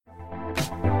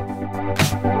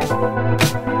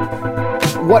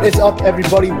What is up,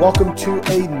 everybody? Welcome to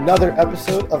another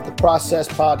episode of the Process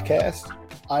Podcast.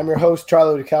 I'm your host,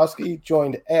 Charlie Dukowski,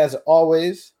 joined as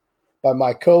always by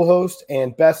my co-host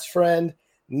and best friend,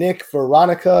 Nick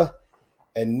Veronica.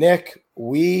 And Nick,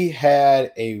 we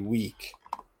had a week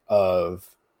of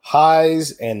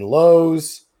highs and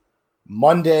lows.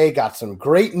 Monday got some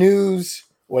great news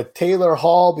with Taylor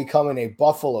Hall becoming a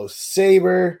Buffalo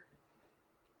Sabre.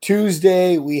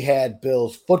 Tuesday, we had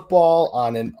Bills football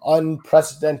on an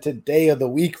unprecedented day of the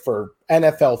week for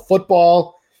NFL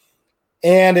football.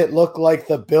 And it looked like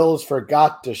the Bills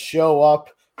forgot to show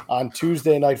up on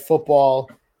Tuesday Night Football.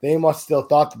 They must still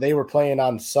thought that they were playing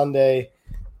on Sunday.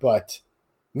 But,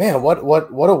 man,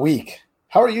 what a week.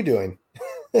 How are you doing?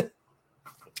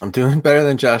 I'm doing better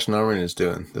than Josh Norman is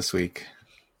doing this week.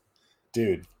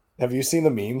 Dude, have you seen the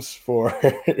memes for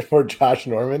Josh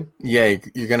Norman? Yeah,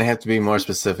 you're going to have to be more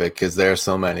specific because there are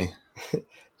so many.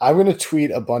 I'm going to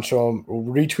retweet a bunch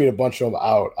of them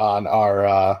out on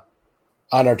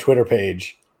our Twitter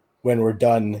page when we're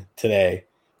done today.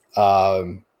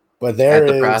 But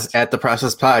at the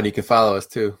Process Pod, you can follow us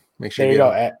too. Make sure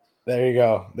there you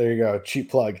go.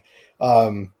 Cheap plug.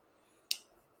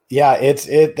 Yeah,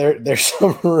 there's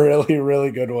some really, really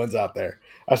good ones out there.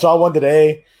 I saw one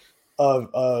today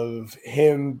of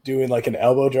him doing like an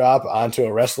elbow drop onto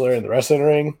a wrestler in the wrestling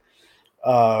ring.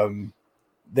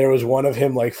 There was one of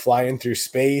him like flying through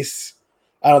space.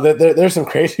 I don't know. There's some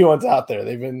crazy ones out there.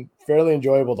 They've been fairly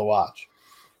enjoyable to watch.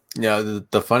 Yeah,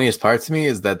 the funniest part to me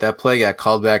is that play got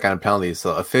called back on penalties.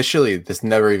 So officially, this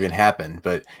never even happened.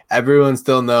 But everyone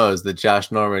still knows that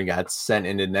Josh Norman got sent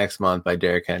into next month by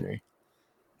Derrick Henry.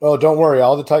 Well, don't worry.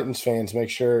 All the Titans fans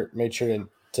made sure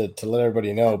to let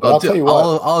everybody know. But I'll tell you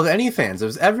what. All of any fans. It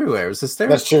was everywhere. It was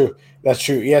hysterical. That's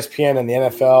true. ESPN and the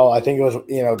NFL, I think it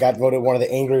was, got voted one of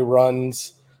the angry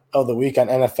runs of the week on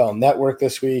NFL Network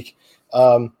this week.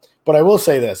 But I will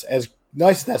say this. As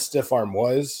nice as that stiff arm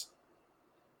was,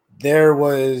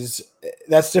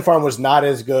 that stiff arm was not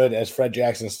as good as Fred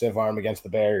Jackson's stiff arm against the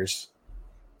Bears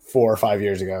 4 or 5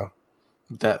 years ago.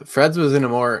 That Fred's was in a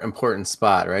more important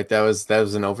spot, right? That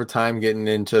was an overtime getting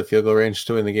into field goal range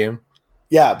to win the game.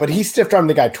 Yeah, but he stiff armed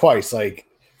the guy twice. Like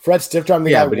Fred stiff armed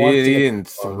the guy. Yeah, but he didn't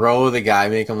throw the guy,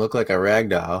 make him look like a rag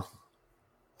doll.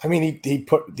 I mean, he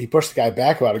pushed the guy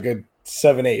back about a good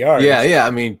 7-8 yards. Yeah.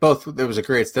 I mean, both. There was a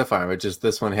great stiff arm, but just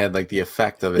this one had like the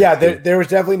effect of it. Yeah, there was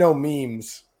definitely no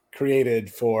memes created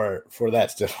for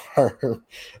that stiff arm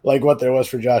like what there was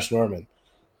for Josh Norman.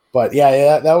 But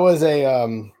yeah, that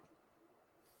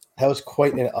was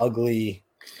quite an ugly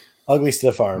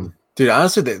stiff arm. Dude,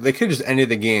 honestly, they could have just ended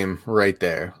the game right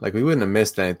there. Like, we wouldn't have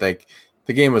missed anything. Like,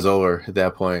 the game was over at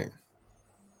that point.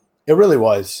 It really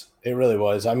was.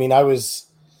 I mean,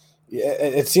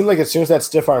 it seemed like as soon as that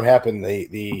stiff arm happened,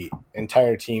 the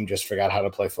entire team just forgot how to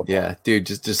play football. Yeah, dude,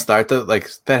 just start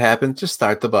that happened. Just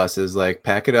start the buses. Like,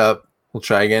 pack it up. We'll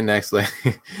try again next. This.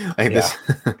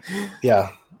 Yeah.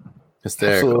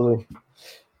 Hysterical. Absolutely.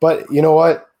 But you know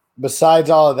what? Besides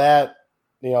all of that,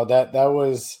 that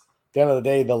was – at the end of the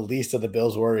day, the least of the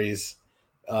Bills' worries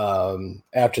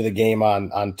after the game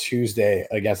on Tuesday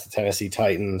against the Tennessee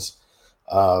Titans.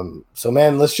 So,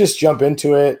 man, let's just jump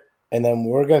into it, and then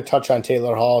we're going to touch on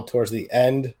Taylor Hall towards the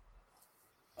end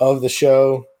of the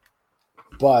show.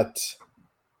 But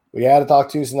we had to talk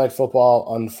Tuesday Night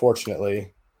Football,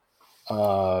 unfortunately.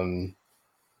 I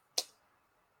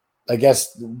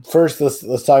guess first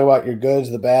let's talk about your goods,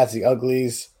 the bads, the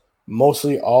uglies.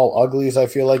 Mostly all uglies, I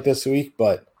feel like, this week,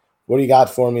 but what do you got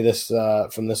for me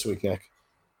from this week, Nick?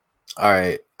 All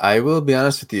right. I will be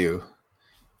honest with you.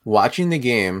 Watching the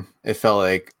game, it felt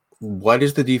like, what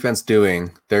is the defense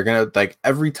doing? They're going to, like,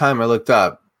 every time I looked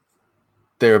up,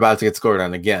 they're about to get scored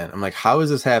on again. I'm like, how is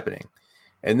this happening?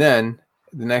 And then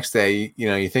the next day,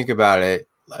 you think about it.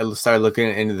 I started looking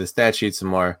into the stat sheet some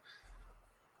more.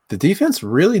 The defense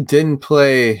really didn't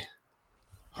play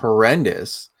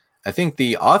horrendous. I think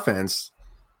the offense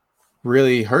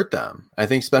really hurt them. I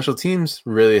think special teams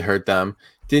really hurt them.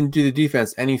 Didn't do the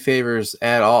defense any favors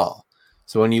at all.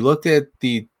 So when you looked at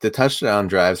the touchdown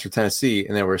drives for Tennessee,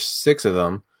 and there were 6 of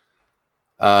them,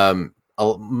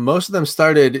 most of them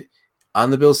started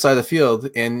on the Bills side of the field,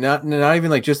 and not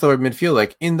even like just over midfield,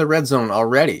 like in the red zone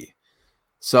already.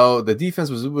 So the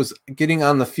defense was getting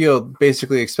on the field,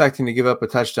 basically expecting to give up a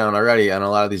touchdown already on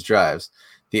a lot of these drives.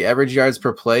 The average yards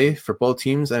per play for both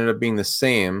teams ended up being the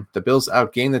same. The Bills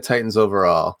outgained the Titans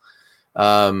overall.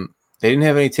 They didn't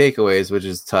have any takeaways, which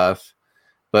is tough.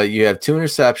 But you have 2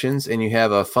 interceptions and you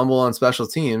have a fumble on special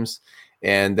teams,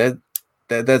 and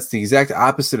that's the exact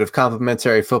opposite of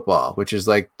complementary football, which is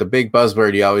like the big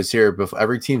buzzword you always hear. Before,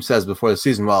 every team says before the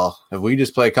season, well, if we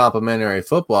just play complementary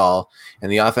football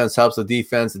and the offense helps the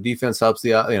defense helps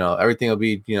the, everything will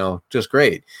be, just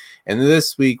great. And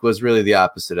this week was really the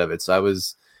opposite of it. So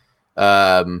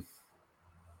I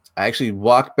actually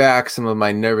walked back some of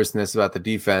my nervousness about the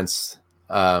defense.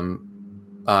 I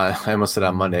almost said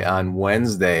on Monday, on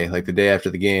Wednesday, like the day after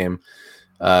the game.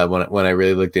 When I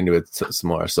really looked into it some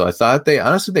more. So I thought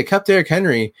they kept Derrick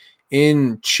Henry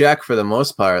in check for the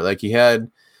most part. Like he had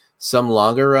some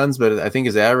longer runs, but I think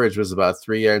his average was about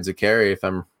 3 yards a carry, if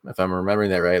I'm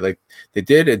remembering that right. Like they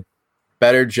did a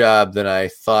better job than I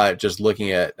thought just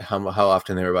looking at how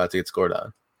often they were about to get scored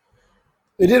on.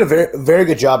 They did a very, very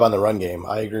good job on the run game.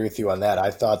 I agree with you on that.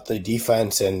 I thought the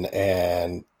defense and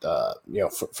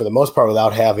for the most part,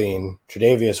 without having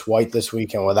Tre'Davious White this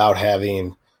week and without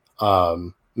having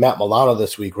Matt Milano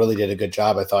this week, really did a good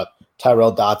job. I thought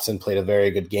Tyrell Dotson played a very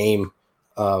good game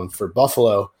for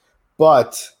Buffalo.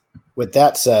 But with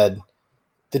that said,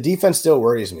 the defense still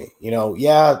worries me.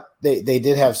 They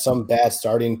did have some bad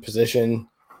starting position.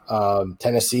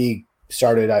 Tennessee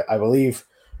started, I believe,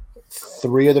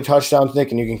 3 of their touchdowns,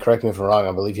 Nick, and you can correct me if I'm wrong.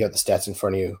 I believe you have the stats in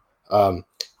front of you.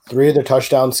 3 of their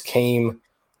touchdowns came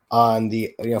on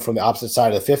from the opposite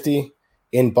side of the 50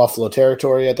 in Buffalo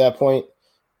territory at that point.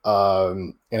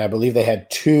 And I believe they had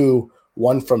 2,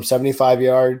 one from 75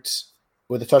 yards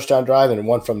with a touchdown drive and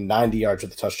one from 90 yards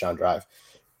with a touchdown drive.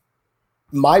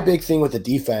 My big thing with the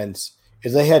defense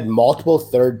is they had multiple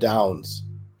third downs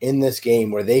in this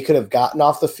game where they could have gotten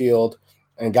off the field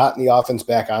and gotten the offense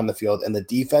back on the field, and the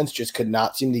defense just could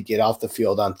not seem to get off the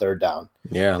field on third down.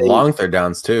 Yeah, long third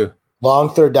downs too. Long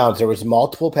third downs. There was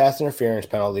multiple pass interference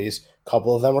penalties. A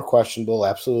couple of them were questionable,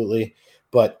 absolutely.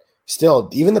 But still,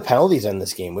 even the penalties in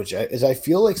this game, which is I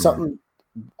feel like something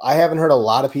I haven't heard a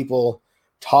lot of people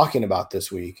talking about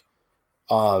this week.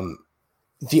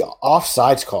 The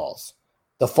offsides calls,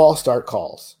 the false start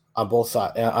calls on both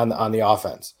sides on the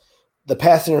offense, the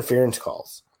pass interference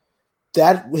calls.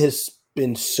 That has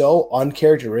been so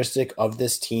uncharacteristic of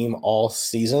this team all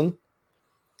season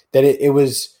that it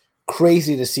was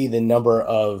crazy to see the number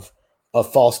of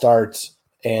false starts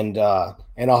and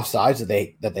offsides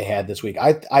that they had this week.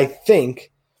 I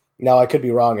think, now I could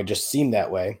be wrong, it just seemed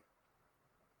that way,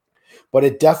 but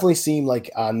it definitely seemed like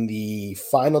on the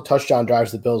final touchdown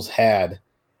drives the Bills had,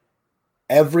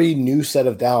 every new set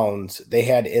of downs, they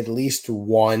had at least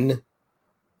one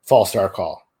false start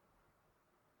call.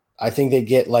 I think they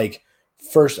get like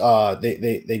first,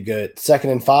 they get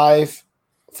 2nd and 5,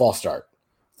 false start.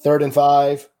 3rd and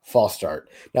 5, false start.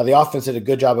 Now the offense did a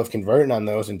good job of converting on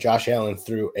those, and Josh Allen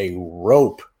threw a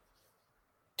rope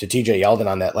to TJ Yeldon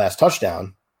on that last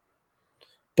touchdown.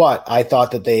 But I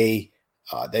thought that they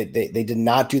did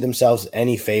not do themselves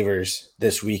any favors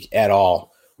this week at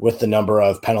all with the number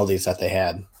of penalties that they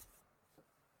had.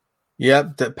 Yeah,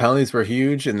 the penalties were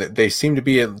huge, and they seemed to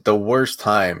be at the worst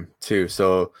time too.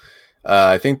 So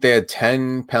I think they had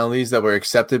 10 penalties that were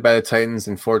accepted by the Titans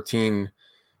and 14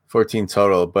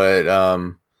 total.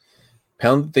 But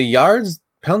penalty yards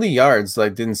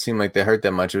like didn't seem like they hurt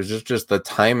that much. It was just the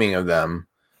timing of them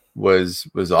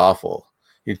was awful.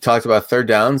 You talked about third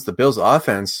downs. The Bills'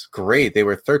 offense, great. They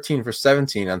were 13 for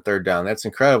 17 on third down. That's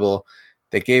incredible.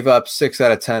 They gave up 6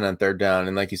 out of 10 on third down,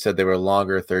 and like you said, they were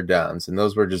longer third downs, and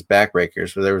those were just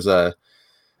backbreakers. So there was a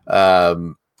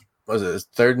was it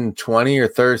 3rd and 20 or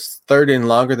third and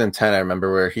longer than 10? I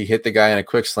remember where he hit the guy on a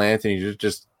quick slant, and he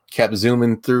just kept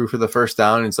zooming through for the first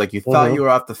down. And it's like you thought you were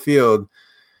off the field.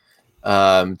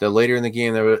 The later in the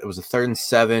game, it was a 3rd and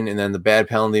 7, and then the bad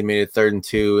penalty made it 3rd and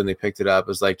 2, and they picked it up. It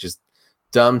was like just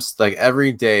dumps, like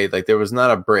every day, like there was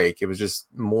not a break. It was just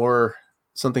more.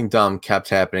 Something dumb kept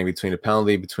happening between a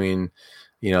penalty,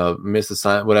 missed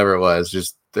assignment, whatever it was.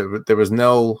 Just there was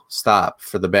no stop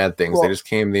for the bad things. They just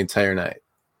came the entire night.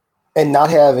 And not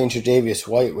having Tre'Davious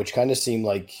White, which kind of seemed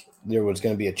like there was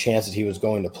going to be a chance that he was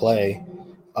going to play.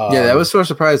 Yeah, that was so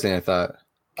surprising, I thought.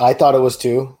 I thought it was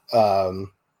too.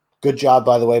 Good job,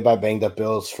 by the way, by Banged Up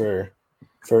Bills for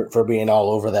being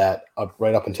all over that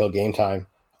right up until game time.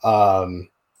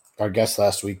 Our guest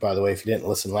last week, by the way, if you didn't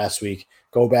listen last week,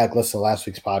 go back, listen to last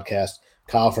week's podcast.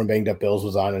 Kyle from Banged Up Bills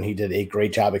was on, and he did a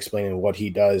great job explaining what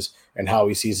he does and how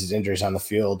he sees his injuries on the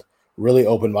field. Really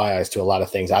opened my eyes to a lot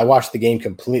of things. I watched the game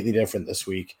completely different this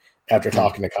week after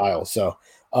talking to Kyle. So,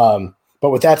 but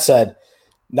with that said,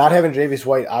 not having Tre'Davious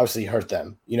White obviously hurt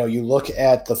them. You look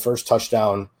at the first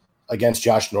touchdown against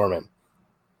Josh Norman.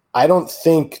 I don't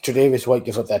think Tre'Davious White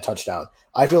gives up that touchdown.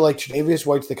 I feel like Tre'Davious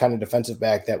White's the kind of defensive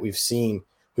back that we've seen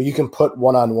who you can put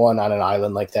one-on-one on an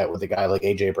island like that with a guy like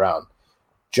A.J. Brown.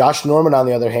 Josh Norman, on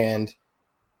the other hand,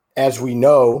 as we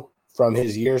know from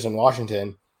his years in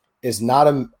Washington, is not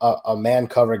a man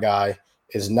cover guy,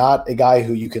 is not a guy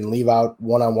who you can leave out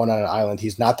one-on-one on an island.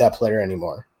 He's not that player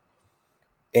anymore.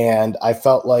 And I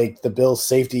felt like the Bills'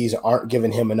 safeties aren't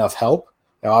giving him enough help.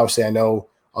 Now, obviously, I know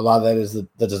a lot of that is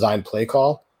the design play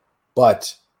call,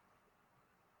 but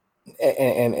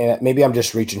and maybe I'm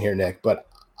just reaching here, Nick, but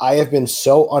I have been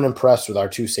so unimpressed with our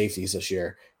two safeties this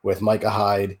year with Micah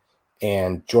Hyde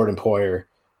and Jordan Poyer.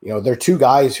 They're two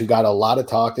guys who got a lot of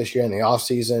talk this year in the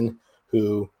offseason,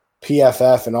 who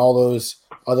PFF and all those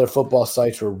other football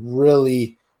sites were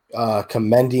really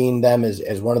commending them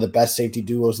as one of the best safety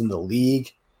duos in the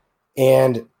league.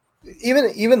 And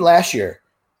even last year,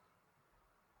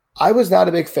 I was not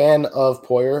a big fan of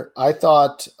Poyer. I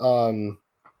thought,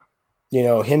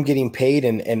 him getting paid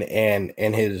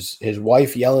and his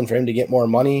wife yelling for him to get more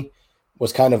money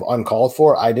was kind of uncalled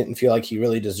for. I didn't feel like he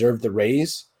really deserved the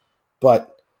raise. But,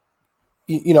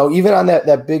 even on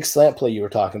that big slant play you were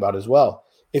talking about as well,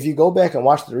 if you go back and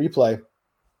watch the replay,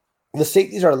 the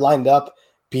safeties are lined up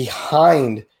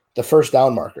behind the first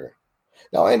down marker.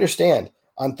 Now, I understand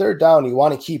on third down, you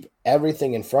want to keep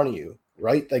everything in front of you,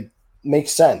 right? Like,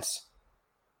 makes sense.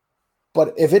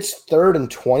 But if it's 3rd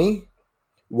and 20,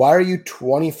 why are you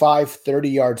 25, 30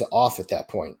 yards off at that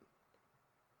point?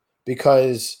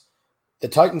 Because the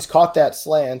Titans caught that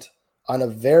slant on a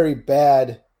very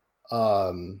bad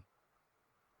Taron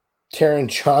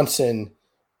Johnson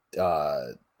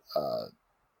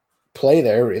play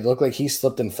there. It looked like he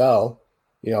slipped and fell.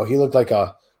 He looked like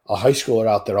a high schooler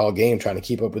out there all game trying to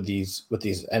keep up with these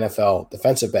NFL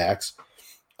defensive backs.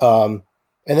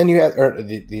 And then you had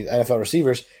the NFL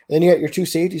receivers, and then you got your two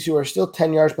safeties who are still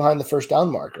 10 yards behind the first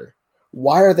down marker.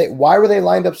 Why were they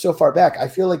lined up so far back? I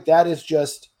feel like that is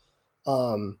just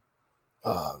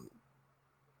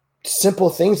simple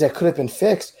things that could have been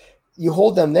fixed. You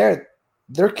hold them there,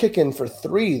 they're kicking for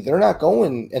 3. They're not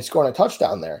going and scoring a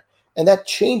touchdown there. And that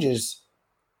changes,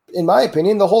 in my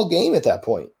opinion, the whole game at that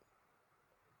point.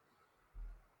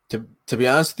 To be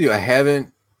honest with you, I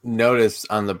haven't noticed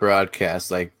on the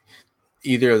broadcast like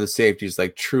either of the safeties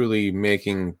like truly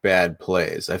making bad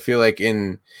plays. I feel like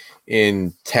in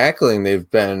tackling they've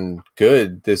been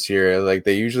good this year, like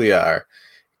they usually are.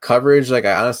 Coverage, like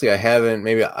I haven't.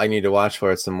 Maybe I need to watch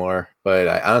for it some more, but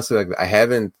I honestly I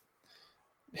haven't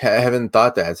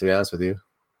thought that, to be honest with you.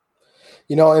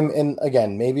 And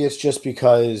again, maybe it's just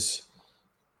because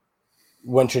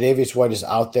when Tre'Davious White is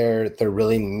out there, they're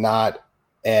really not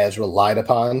as relied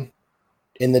upon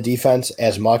in the defense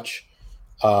as much,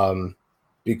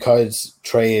 because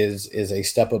Trey is a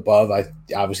step above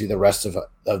obviously the rest of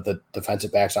the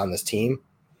defensive backs on this team.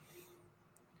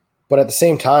 But at the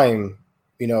same time,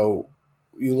 you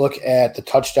look at the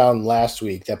touchdown last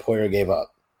week that Poyer gave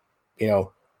up.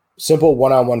 Simple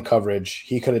one-on-one coverage,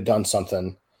 he could have done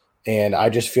something. And I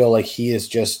just feel like he is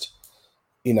just,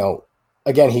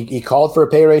 again, he called for a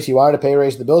pay raise. He wanted a pay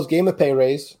raise. The Bills gave him a pay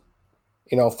raise.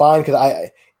 Fine, because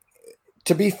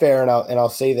to be fair, and I'll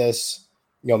say this,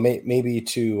 maybe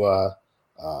to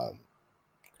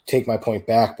take my point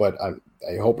back, but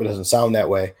I hope it doesn't sound that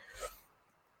way.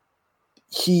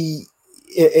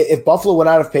 If Buffalo would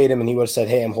not have paid him and he would have said,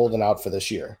 hey, I'm holding out for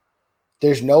this year,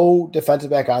 there's no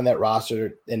defensive back on that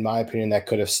roster, in my opinion, that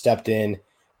could have stepped in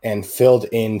and filled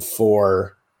in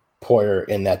for Poyer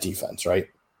in that defense, right?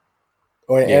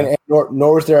 And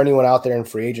nor was there anyone out there in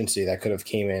free agency that could have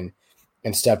came in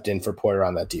and stepped in for Poyer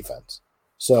on that defense.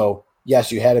 So,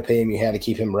 yes, you had to pay him. You had to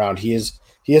keep him around. He is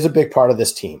a big part of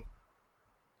this team.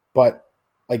 But,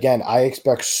 again, I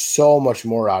expect so much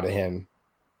more out of him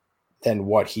than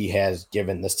what he has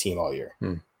given this team all year.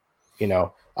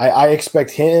 I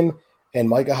expect him and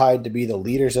Micah Hyde to be the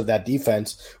leaders of that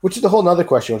defense, which is a whole nother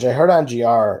question, which I heard on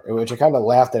GR, which I kind of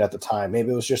laughed at the time.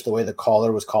 Maybe it was just the way the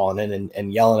caller was calling in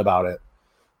and yelling about it,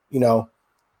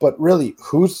 But really,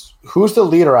 who's the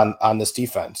leader on this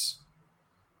defense?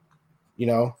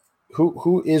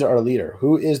 Who is our leader?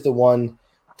 Who is the one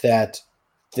that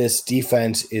this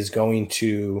defense is going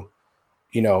to,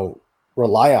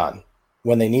 rely on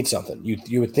when they need something?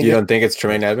 You would think. You don't think it's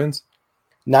Tremaine Edmonds?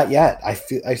 Not yet.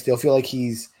 I still feel like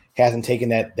hasn't taken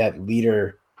that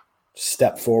leader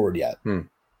step forward yet. All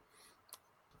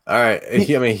right.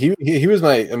 He was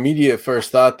my immediate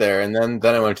first thought there, and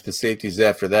then I went to the safeties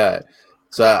after that.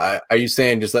 So are you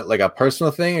saying just like a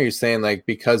personal thing, or are you saying like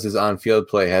because his on-field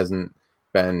play hasn't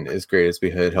been as great as we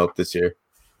had hoped this year?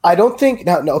 I don't think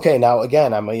now.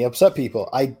 Again, I'm going to upset people.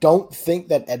 I don't think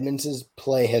that Edmonds'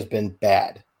 play has been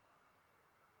bad.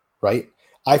 Right?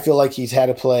 I feel like he's had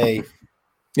to play.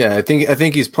 Yeah, I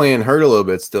think he's playing hurt a little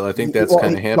bit still. I think that's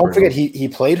kind of hampering. Don't forget he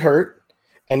played hurt,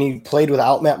 and he played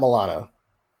without Matt Milano.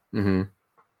 Mm-hmm.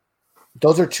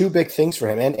 Those are two big things for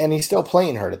him, and he's still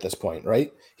playing hurt at this point,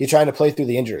 right? He's trying to play through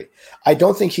the injury. I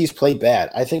don't think he's played bad.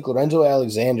 I think Lorenzo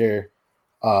Alexander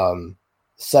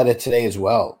said it today as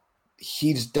well.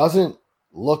 He doesn't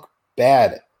look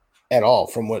bad at all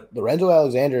from what Lorenzo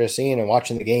Alexander is seeing and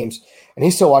watching the games, and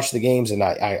he still watches the games, and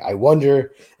I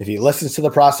wonder if he listens to the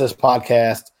Process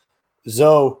podcast.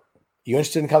 Zoe, you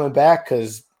interested in coming back?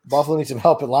 Because Buffalo needs some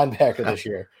help at linebacker this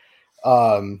year.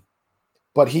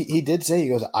 But he did say, he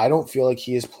goes, I don't feel like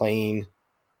he is playing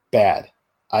bad.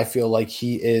 I feel like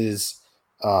he is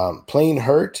playing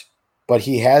hurt, but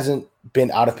he hasn't been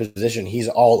out of position. He's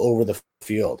all over the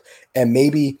field. And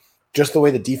maybe just the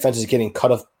way the defense is getting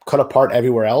cut apart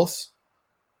everywhere else,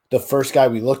 the first guy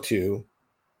we look to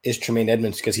is Tremaine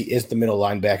Edmonds because he is the middle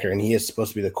linebacker and he is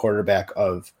supposed to be the quarterback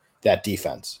of that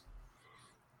defense.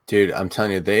 Dude, I'm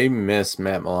telling you, they miss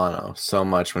Matt Milano so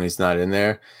much when he's not in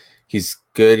there. He's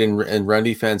good in run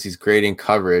defense. He's great in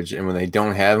coverage. And when they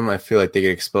don't have him, I feel like they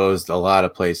get exposed a lot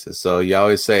of places. So you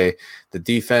always say the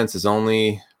defense is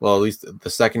only, well, at least the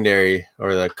secondary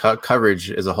or the coverage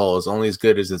as a whole is only as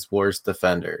good as its worst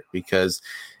defender. Because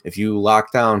if you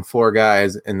lock down four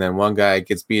guys and then one guy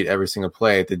gets beat every single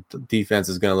play, the defense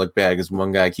is going to look bad because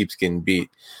one guy keeps getting beat.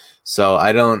 So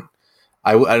I don't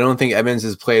think Edmonds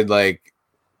has played like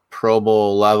Pro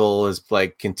Bowl level, has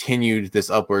like continued this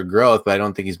upward growth, but I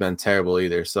don't think he's been terrible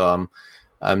either. So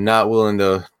I'm not willing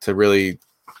to really,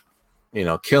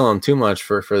 kill him too much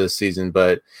for this season.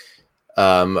 But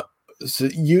so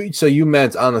you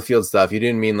meant on the field stuff. You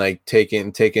didn't mean like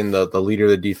taking the leader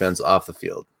of the defense off the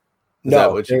field.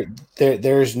 No,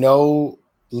 there's no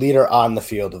leader on the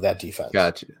field of that defense.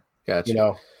 Gotcha.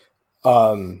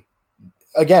 Again,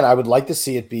 I would like to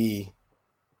see it be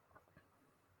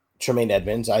Tremaine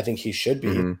Edmonds. I think he should be,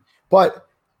 mm-hmm. But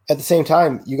at the same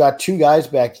time, you got two guys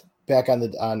back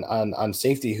on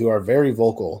safety who are very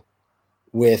vocal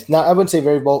with, not, I wouldn't say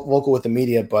very vocal with the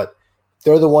media, but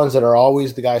they're the ones that are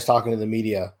always the guys talking to the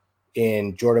media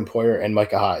in Jordan Poyer and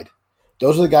Micah Hyde.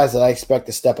 Those are the guys that I expect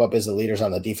to step up as the leaders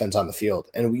on the defense on the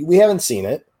field. And we haven't seen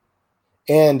it.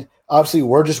 And obviously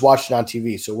we're just watching on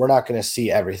TV, so we're not going to see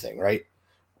everything, right?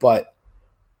 But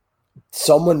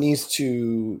someone needs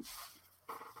to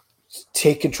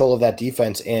take control of that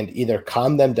defense and either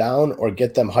calm them down or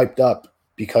get them hyped up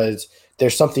because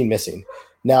there's something missing.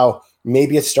 Now,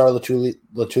 maybe it's Star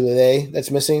Lotulelei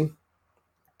that's missing.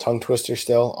 Tongue twister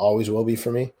still, always will be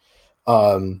for me.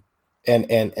 And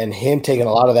him taking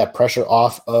a lot of that pressure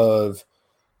off of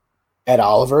Ed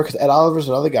Oliver, because Ed Oliver is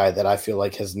another guy that I feel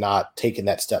like has not taken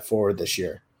that step forward this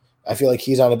year. I feel like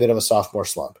he's on a bit of a sophomore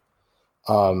slump.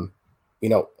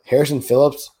 Harrison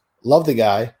Phillips, love the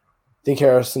guy. I think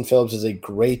Harrison Phillips is a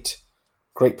great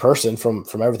person from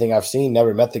everything I've seen.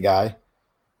 Never met the guy,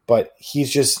 but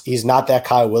he's not that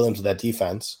Kyle Williams of that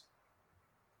defense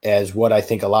as what I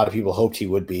think a lot of people hoped he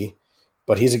would be.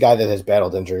 But he's a guy that has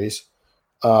battled injuries.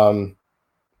 But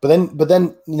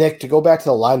then Nick, to go back to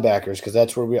the linebackers, because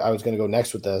that's where I was going to go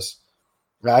next with this.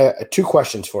 I have two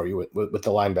questions for you with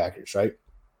the linebackers, right?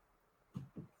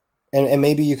 And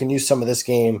maybe you can use some of this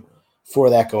game for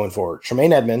that going forward.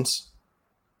 Tremaine Edmonds,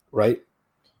 right?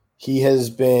 He has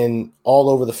been all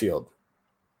over the field.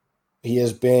 He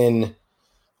has been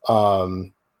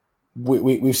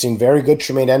we've seen very good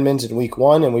Tremaine Edmonds in week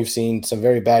 1, and we've seen some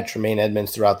very bad Tremaine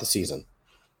Edmonds throughout the season.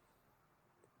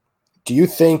 Do you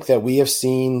think that we have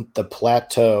seen the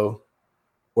plateau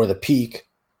or the peak,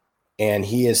 and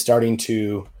he is starting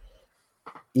to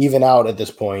even out at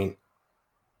this point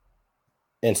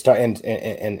and start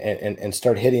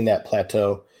hitting that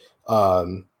plateau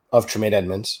of Tremaine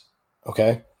Edmonds?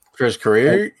 Okay, for his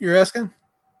career, you're asking?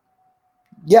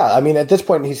 Yeah, I mean, at this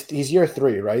point, he's year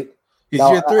 3, right? He's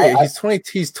now, year 3.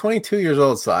 He's 22 years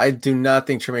old, so I do not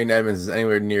think Tremaine Edmonds is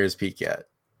anywhere near his peak yet.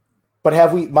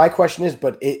 But my question is,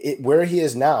 where he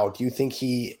is now, do you think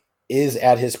he is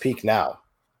at his peak now?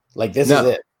 Like, this is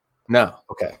it? No.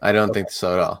 Okay. I don't think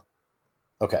so at all.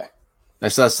 Okay. I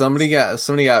saw somebody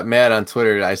got mad on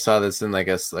Twitter. I saw this in like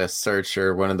a search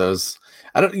or one of those.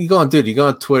 You go on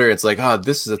Twitter. It's like, oh,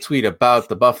 this is a tweet about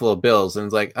the Buffalo Bills, and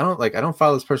it's like, I don't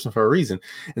follow this person for a reason.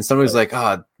 And somebody's like,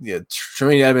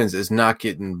 Tremaine Edmonds is not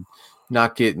getting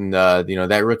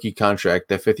that rookie contract,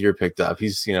 that 5th year picked up.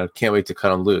 He's can't wait to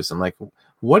cut him loose. I'm like,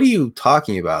 what are you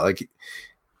talking about? Like,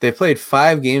 they played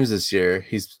 5 games this year.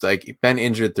 He's like been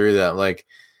injured through them. Like,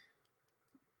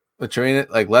 Tremaine,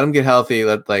 like, let him get healthy.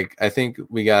 I think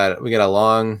we got a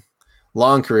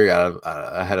long career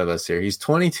ahead of us here. He's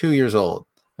 22 years old.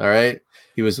 All right.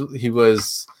 He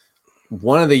was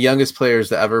one of the youngest players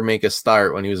to ever make a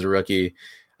start when he was a rookie.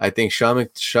 I think Sean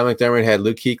McDermott had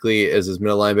Luke Kuechly as his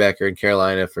middle linebacker in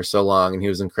Carolina for so long, and he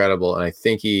was incredible. And I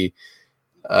think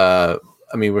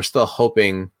we're still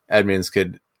hoping Edmonds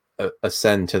could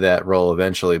ascend to that role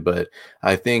eventually, but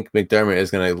I think McDermott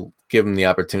is going to give him the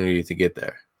opportunity to get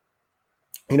there.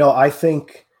 I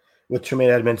think with Tremaine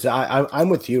Edmonds, I'm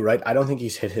with you, right? I don't think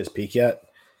he's hit his peak yet,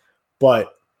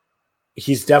 but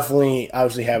he's definitely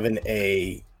obviously having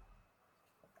a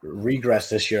regress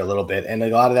this year a little bit, and a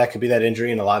lot of that could be that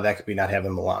injury, and a lot of that could be not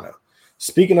having Milano.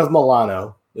 Speaking of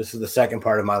Milano, this is the second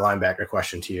part of my linebacker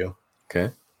question to you.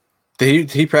 Okay.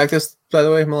 Did he practice, by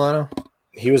the way, Milano?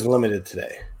 He was limited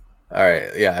today. All right.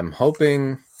 Yeah, I'm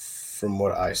hoping. From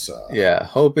what I saw. Yeah,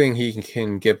 hoping he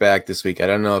can get back this week. I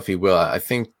don't know if he will. I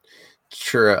think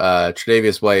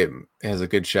Tre'Davious White has a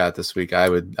good shot this week, I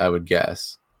would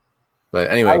guess.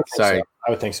 But anyway, sorry. So.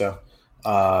 I would think so.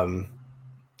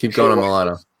 Keep going on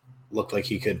Milano. Looked like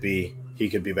he could be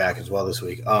back as well this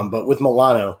week. But with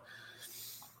Milano,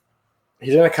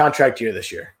 he's in a contract year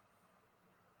this year.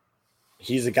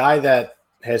 He's a guy that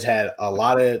has had a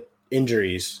lot of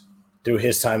injuries through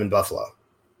his time in Buffalo.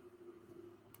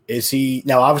 Is he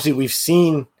now? Obviously, we've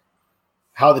seen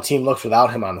how the team looks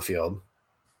without him on the field.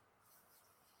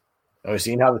 And we've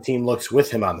seen how the team looks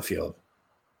with him on the field.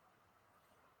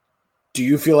 Do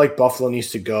you feel like Buffalo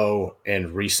needs to go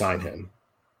and re-sign him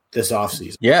this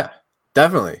offseason? Yeah,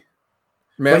 definitely.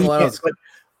 Matt Milano's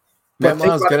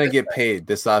going to get paid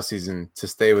this offseason to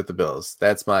stay with the Bills.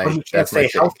 That's my he can't stay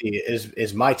healthy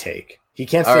is my take. He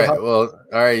can't stay healthy. Well,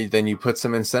 all right, then you put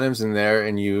some incentives in there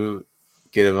and you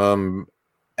give him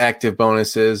active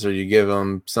bonuses or you give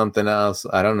him something else.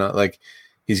 I don't know. Like,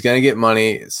 he's going to get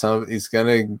money.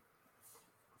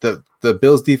 The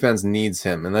Bills defense needs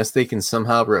him unless they can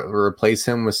somehow replace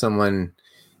him with someone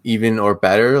even or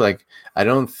better. Like, I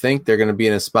don't think they're going to be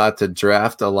in a spot to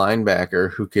draft a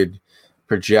linebacker who could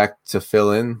project to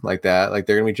fill in like that. Like,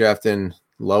 they're going to be drafting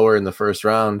lower in the first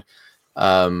round.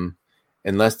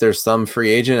 Unless there's some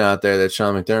free agent out there that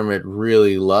Sean McDermott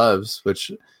really loves,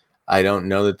 which I don't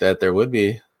know that there would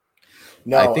be.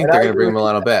 No, I think they're going to bring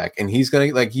Milano back, and he's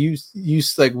going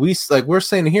to we're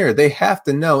saying here, they have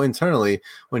to know internally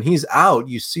when he's out.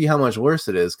 You see how much worse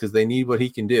it is because they need what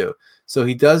he can do. So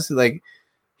he does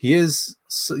he is,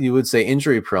 you would say,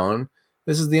 injury prone.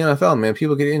 This is the NFL, man.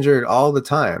 People get injured all the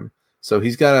time. So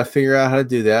he's got to figure out how to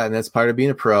do that, and that's part of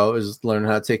being a pro is learning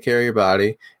how to take care of your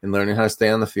body and learning how to stay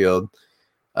on the field.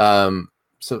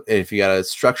 So if you got to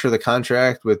structure the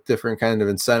contract with different kind of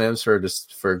incentives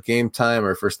for game time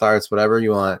or for starts, whatever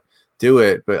you want, do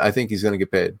it. But I think he's going to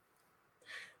get paid.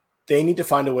 They need to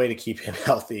find a way to keep him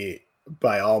healthy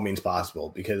by all means possible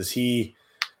because he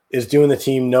is doing the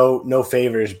team no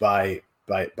favors by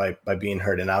being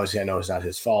hurt. And obviously I know it's not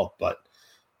his fault, but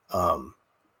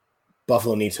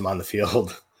Buffalo needs him on the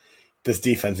field. This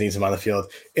defense needs him on the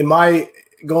field.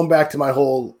 Going back to my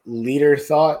whole leader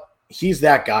thought, he's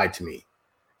that guy to me.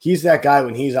 He's that guy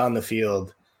when he's on the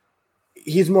field.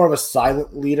 He's more of a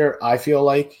silent leader, I feel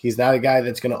like. He's not a guy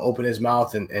that's going to open his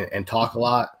mouth and talk a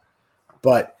lot,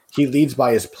 but he leads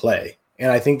by his play.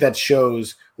 And I think that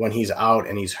shows when he's out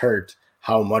and he's hurt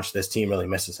how much this team really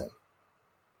misses him.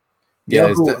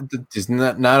 Yeah, he's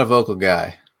not a vocal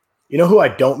guy. You know who I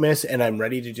don't miss and I'm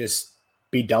ready to just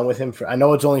be done with him? I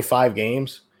know it's only 5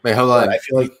 games. Wait, hold on. I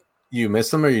feel like you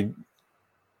miss him or you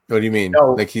 – what do you mean?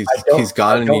 No, like he's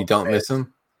gone and you don't miss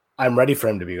him? I'm ready for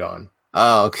him to be gone.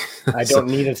 Oh, okay. I don't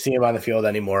need to see him on the field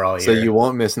anymore all year. So you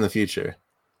won't miss in the future?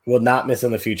 Will not miss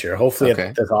in the future. Hopefully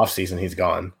at this offseason he's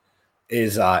gone.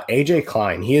 Is AJ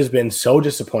Klein. He has been so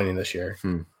disappointing this year.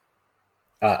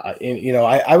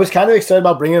 I was kind of excited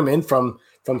about bringing him in from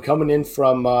coming in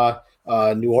from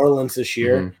New Orleans this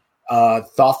year.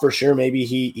 Thought for sure maybe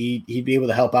he'd be able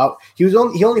to help out. He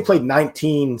only played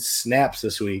 19 snaps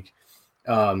this week.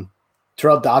 Terrell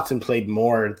Dotson played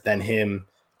more than him,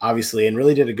 obviously, and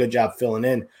really did a good job filling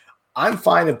in. I'm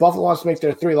fine if Buffalo wants to make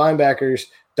their 3 linebackers,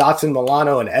 Dotson,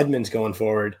 Milano, and Edmonds going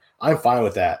forward. I'm fine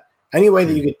with that. Any way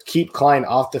that you could keep Klein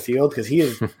off the field because he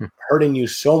is hurting you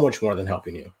so much more than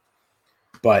helping you.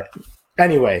 But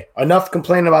anyway, enough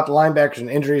complaining about the linebackers and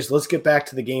injuries. Let's get back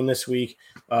to the game this week.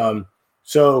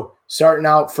 So starting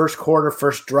out first quarter,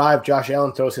 first drive, Josh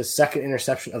Allen throws his second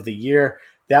interception of the year.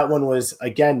 That one was,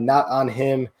 again, not on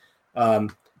him.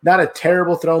 Not a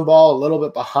terrible thrown ball, a little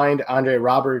bit behind Andre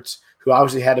Roberts, who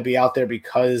obviously had to be out there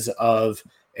because of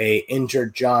a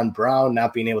injured John Brown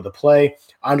not being able to play.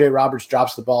 Andre Roberts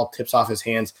drops the ball, tips off his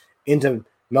hands into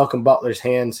Malcolm Butler's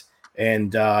hands,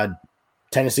 and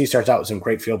Tennessee starts out with some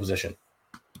great field position.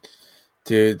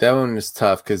 Dude, that one was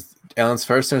tough because Allen's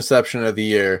first interception of the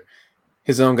year,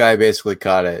 his own guy basically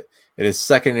caught it. and his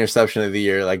second interception of the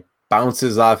year, like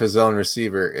bounces off his own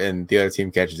receiver and the other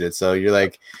team catches it. So you're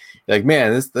like,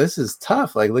 man, this is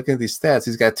tough. Like looking at these stats,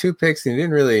 he's got 2 picks and he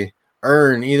didn't really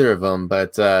earn either of them,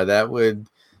 but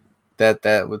that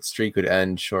streak would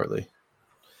end shortly.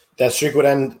 That streak would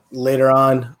end later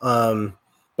on.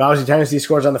 But obviously Tennessee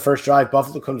scores on the first drive.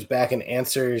 Buffalo comes back and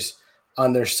answers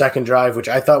on their second drive, which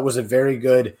I thought was a very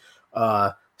good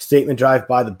statement drive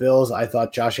by the Bills. I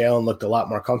thought Josh Allen looked a lot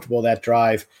more comfortable that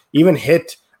drive. Even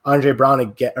hit Andre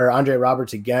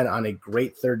Roberts again on a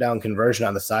great third down conversion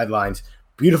on the sidelines.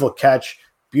 Beautiful catch.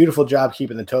 Beautiful job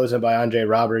keeping the toes in by Andre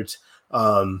Roberts.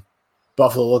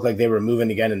 Buffalo looked like they were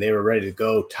moving again and they were ready to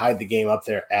go. Tied the game up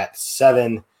there at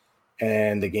 7.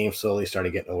 And the game slowly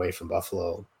started getting away from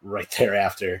Buffalo right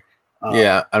thereafter.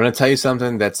 Yeah, I'm going to tell you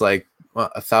something that's like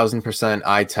 1,000%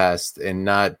 eye test and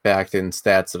not backed in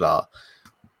stats at all.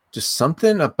 Just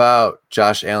something about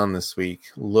Josh Allen this week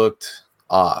looked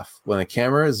off. When the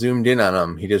camera zoomed in on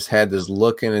him, he just had this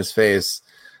look in his face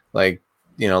like,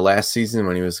 last season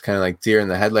when he was kind of like deer in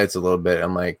the headlights a little bit.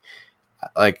 I'm like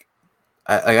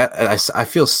I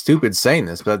feel stupid saying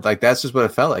this, but like that's just what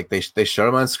it felt like. They showed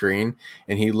him on screen,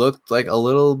 and he looked like a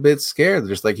little bit scared,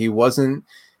 just like he wasn't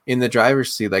in the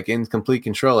driver's seat, like in complete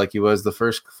control, like he was the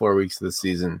first 4 weeks of the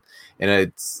season. And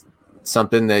it's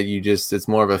something that it's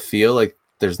more of a feel. Like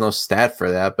there's no stat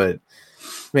for that, but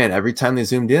man, every time they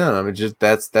zoomed in on him, it just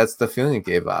that's the feeling it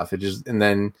gave off. And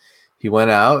then he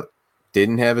went out,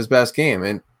 didn't have his best game,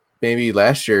 and maybe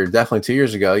last year, definitely 2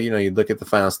 years ago, you'd look at the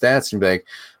final stats and be like,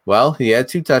 well, he had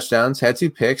 2 touchdowns, had 2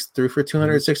 picks, threw for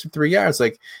 263 yards.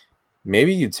 Like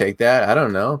maybe you'd take that. I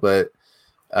don't know, but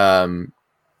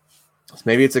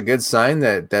maybe it's a good sign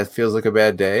that feels like a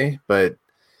bad day. But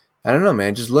I don't know,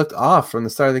 man. Just looked off from the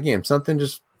start of the game. Something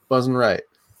just wasn't right.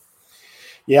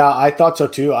 Yeah, I thought so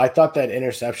too. I thought that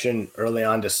interception early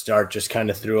on to start just kind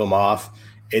of threw him off.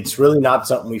 It's really not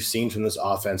something we've seen from this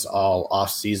offense all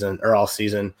season, on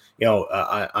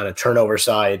a turnover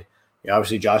side.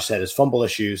 Obviously Josh had his fumble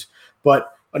issues,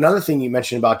 but another thing you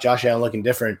mentioned about Josh Allen looking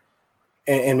different,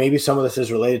 and maybe some of this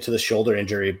is related to the shoulder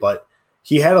injury, but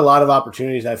he had a lot of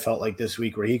opportunities, I felt like, this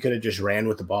week where he could have just ran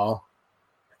with the ball.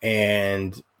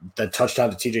 And the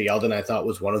touchdown to TJ Yeldon, I thought,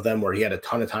 was one of them where he had a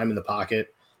ton of time in the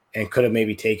pocket and could have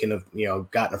maybe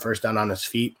gotten a first down on his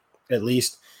feet at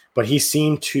least. But he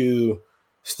seemed to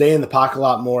stay in the pocket a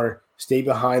lot more, stay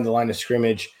behind the line of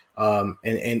scrimmage, and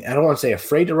I don't want to say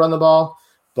afraid to run the ball,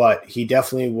 but he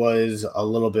definitely was a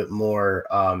little bit more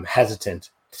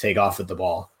hesitant to take off with the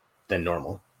ball than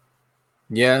normal.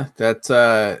 Yeah,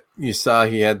 that you saw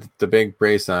he had the big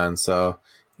brace on, so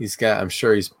I'm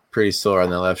sure he's pretty sore on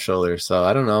the left shoulder. So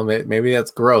I don't know, maybe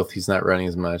that's growth. He's not running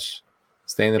as much.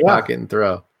 Stay in the pocket and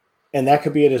throw. And that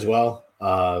could be it as well.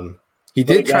 He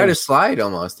did try to slide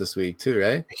almost this week too,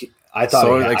 right? I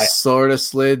thought sort of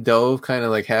slid, dove kind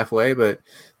of like halfway, but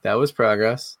that was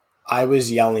progress. I was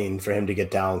yelling for him to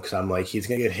get down because I'm like, he's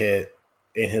going to get hit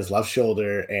in his left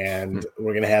shoulder, and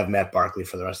we're going to have Matt Barkley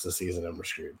for the rest of the season, and we're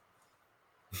screwed.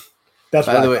 That's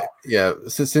by the way, yeah.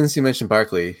 Since you mentioned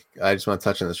Barkley, I just want to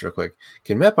touch on this real quick.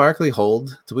 Can Matt Barkley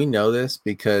hold? Do we know this?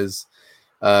 Because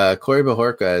Corey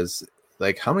Bajorka is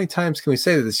like, how many times can we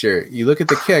say that this year? You look at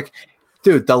the kick,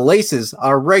 dude. The laces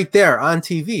are right there on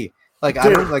TV. Like I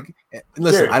don't like.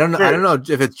 Listen, I don't know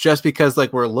if it's just because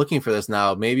like we're looking for this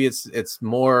now. Maybe it's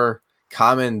more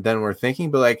common than we're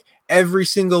thinking. But like every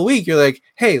single week, you're like,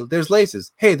 hey, there's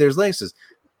laces. Hey, there's laces.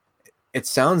 It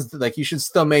sounds like you should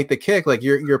still make the kick. Like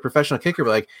you're a professional kicker, but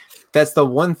like that's the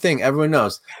one thing everyone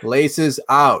knows. Laces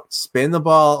out, spin the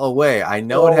ball away. I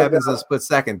know it happens in a split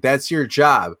second. That's your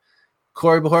job.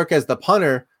 Corey Bajorka as the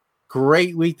punter,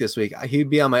 great week this week. He'd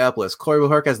be on my up list. Corey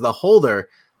Bajorka as the holder.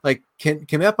 Like, can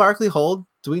Matt Barkley hold?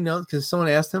 Do we know? Because someone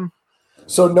asked him.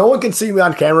 So no one can see me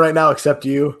on camera right now except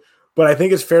you, but I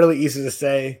think it's fairly easy to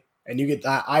say. And you get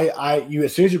you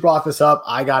as soon as you brought this up,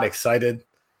 I got excited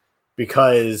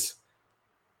because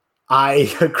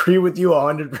I agree with you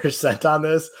 100% on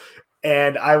this,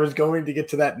 and I was going to get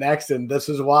to that next. And this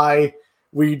is why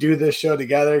we do this show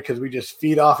together, because we just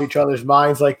feed off each other's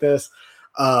minds like this.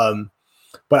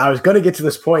 But I was going to get to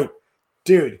this point,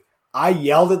 dude. I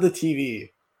yelled at the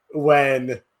TV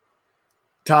when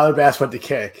Tyler Bass went to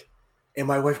kick, and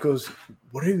my wife goes,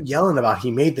 "What are you yelling about?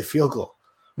 He made the field goal."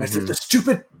 I said, "The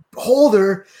stupid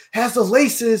holder has the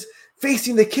laces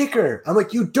facing the kicker." I'm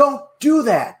like, "You don't do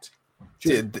that."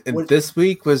 Dude, this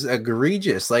week was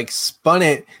egregious. Like spun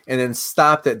it and then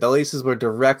stopped it. The laces were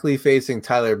directly facing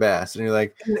Tyler Bass, and you're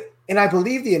like, and I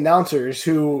believe the announcers,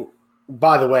 who,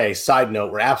 by the way, side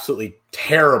note, were absolutely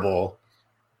terrible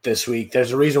this week.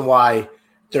 There's a reason why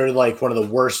they're like one of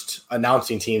the worst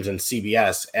announcing teams in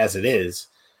CBS as it is.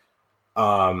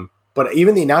 But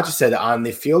even the announcer said on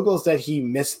the field goals that he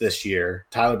missed this year,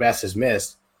 Tyler Bass has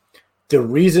missed. The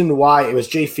reason why it was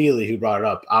Jay Feely who brought it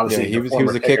up. Obviously, he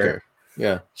was a kicker.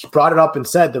 Yeah, he brought it up and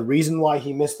said the reason why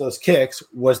he missed those kicks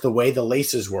was the way the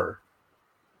laces were.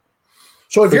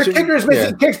 So if your kicker is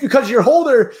missing kicks because your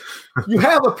holder, you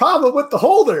have a problem with the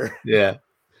holder. Yeah,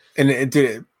 and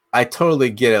dude, I totally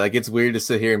get it. Like, it's weird to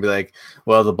sit here and be like,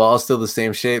 "Well, the ball's still the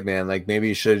same shape, man. Like, maybe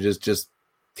you should have just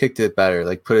kicked it better,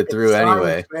 like put it through science,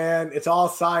 anyway." Man, it's all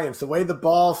science. The way the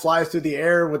ball flies through the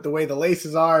air with the way the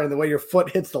laces are and the way your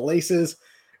foot hits the laces.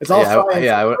 It's all science.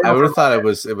 I would have thought it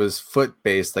was foot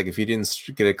based, like if you didn't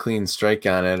get a clean strike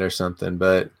on it or something.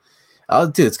 But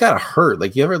dude, it's gotta hurt.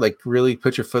 Like, you ever like really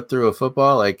put your foot through a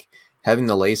football, like having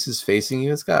the laces facing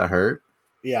you? It's gotta hurt.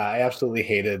 Yeah, I absolutely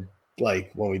hated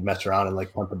like when we'd mess around and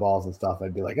like punt the balls and stuff.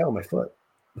 I'd be like, oh, my foot.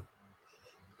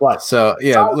 What? So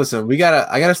yeah, listen, I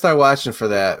gotta start watching for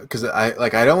that, because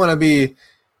I don't want to be.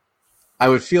 I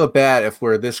would feel bad if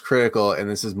we're this critical and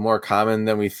this is more common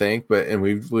than we think, and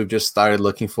we've just started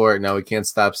looking for it. Now we can't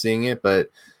stop seeing it.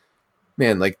 But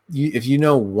man, like, if you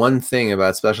know one thing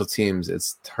about special teams,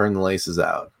 it's turn the laces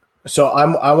out. So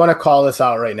I want to call this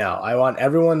out right now. I want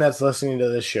everyone that's listening to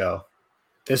this show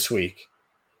this week,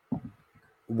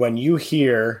 when you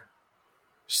hear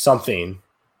something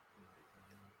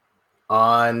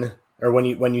on, or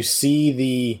when you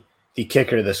see the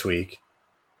kicker this week,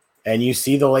 and you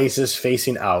see the laces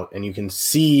facing out, and you can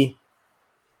see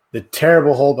the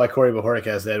terrible hold by Corey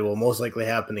Bojorquez that will most likely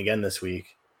happen again this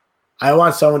week, I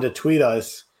want someone to tweet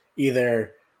us,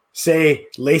 either say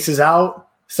laces out,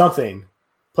 something,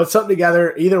 put something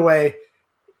together. Either way,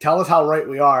 tell us how right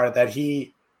we are that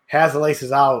he has the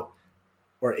laces out,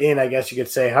 or in, I guess you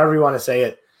could say, however you want to say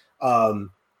it,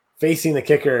 facing the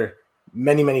kicker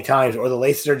many, many times, or the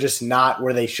laces are just not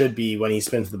where they should be when he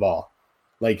spins the ball.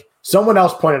 Like, someone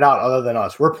else pointed out other than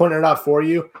us. We're pointing it out for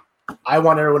you. I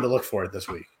want everyone to look for it this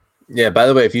week. Yeah, by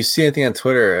the way, if you see anything on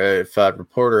Twitter, if a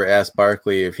reporter asked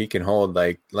Barkley if he can hold,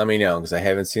 like, let me know, because I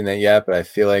haven't seen that yet, but I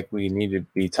feel like we need to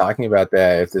be talking about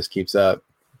that if this keeps up.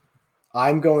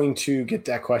 I'm going to get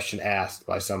that question asked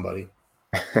by somebody.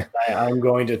 I'm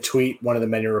going to tweet one of the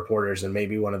menu reporters, and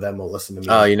maybe one of them will listen to me.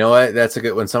 Oh, you know what? That's a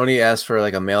good. When somebody asks for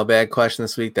like a mailbag question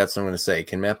this week, that's what I'm going to say.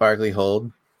 Can Matt Barkley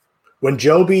hold? When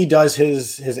Joe B does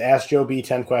his Ask Joe B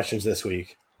 10 questions this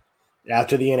week,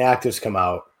 after the inactives come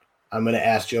out, I'm going to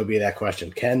ask Joe B that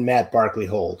question. Can Matt Barkley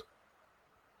hold?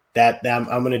 That I'm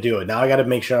going to do it. Now I got to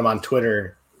make sure I'm on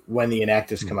Twitter when the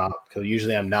inactives come out, because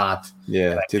usually I'm not.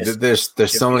 Yeah, dude, there's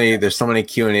so many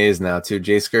Q&As now too.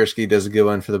 Jay Skursky does a good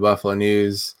one for the Buffalo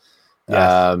News.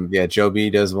 Yes. Joe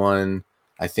B does one.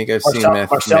 I think I've seen Matt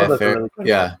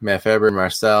Faber,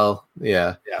 Marcel.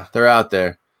 Yeah, they're out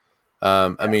there.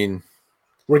 I mean,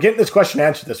 we're getting this question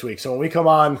answered this week. So when we come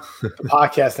on the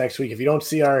podcast next week, if you don't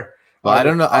see our I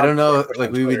don't know.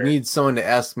 Like, we would need someone to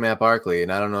ask Matt Barkley,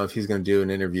 and I don't know if he's going to do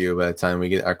an interview by the time we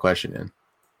get our question in.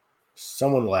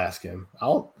 Someone will ask him.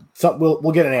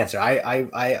 We'll get an answer.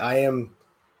 I am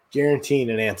guaranteeing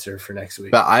an answer for next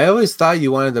week. But I always thought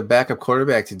you wanted the backup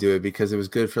quarterback to do it because it was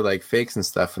good for like fakes and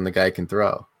stuff when the guy can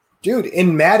throw. Dude,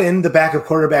 in Madden, the backup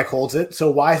quarterback holds it. So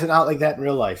why is it not like that in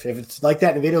real life? If it's like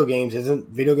that in video games, isn't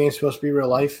video games supposed to be real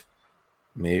life?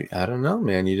 Maybe, I don't know,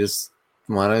 man. You just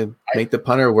want to make the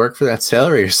punter work for that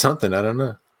salary or something. I don't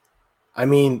know. I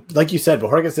mean, like you said,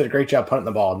 Bojorquez did a great job punting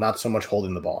the ball, not so much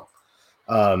holding the ball.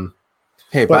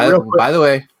 Hey, by the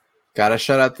way, gotta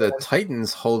shout out the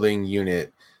Titans holding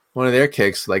unit. One of their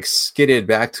kicks like skidded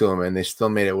back to them, and they still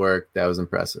made it work. That was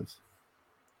impressive.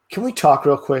 Can we talk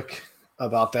real quick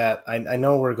about that? I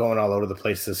know we're going all over the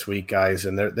place this week, guys,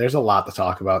 and there's a lot to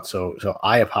talk about. So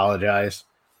I apologize,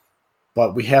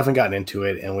 but we haven't gotten into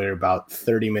it, and we're about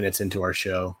 30 minutes into our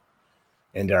show,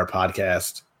 into our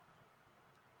podcast.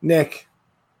 Nick,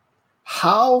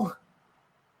 how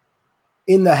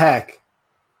in the heck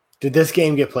did this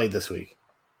game get played this week?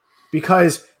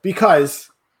 Because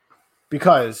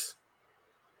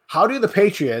how do the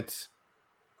Patriots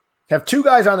have two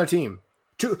guys on their team,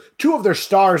 two of their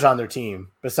stars on their team,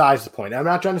 besides the point? I'm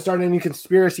not trying to start any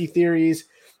conspiracy theories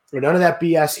or none of that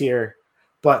BS here,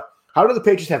 but how do the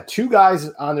Patriots have two guys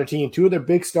on their team, two of their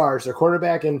big stars, their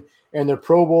quarterback and their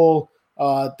Pro Bowl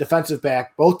defensive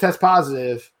back, both test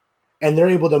positive, and they're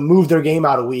able to move their game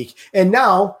out a week? And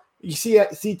now you see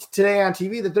today on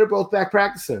TV that they're both back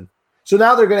practicing. So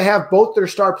now they're going to have both their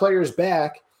star players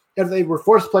back if they were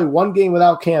forced to play one game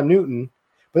without Cam Newton,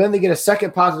 but then they get a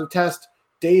second positive test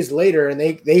days later and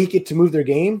they get to move their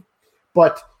game.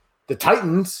 But the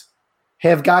Titans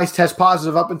have guys test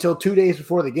positive up until 2 days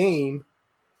before the game,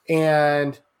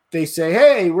 and they say,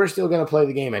 hey, we're still going to play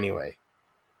the game anyway.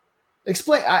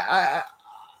 Explain. I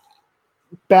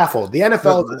baffled. The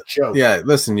NFL is a joke. Yeah,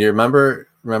 listen, you remember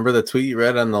the tweet you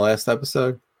read on the last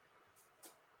episode?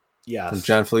 Yes. From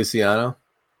John Feliciano?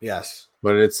 Yes.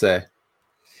 What did it say?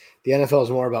 The NFL is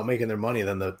more about making their money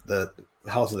than the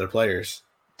health of their players.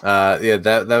 Yeah,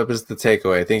 that was the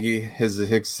takeaway. I think his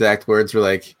exact words were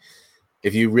like,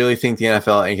 if you really think the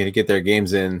NFL ain't going to get their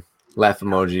games in, laugh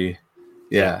emoji.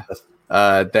 Yeah.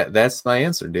 That's my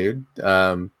answer, dude.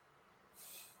 The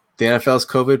NFL's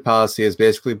COVID policy has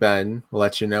basically been, we'll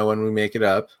let you know when we make it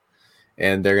up,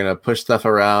 and they're going to push stuff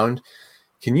around.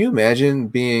 Can you imagine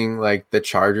being like the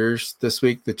Chargers this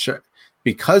week?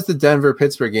 Because the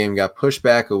Denver-Pittsburgh game got pushed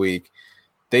back a week,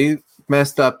 they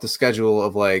messed up the schedule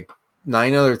of like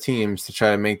 9 other teams to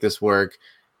try to make this work,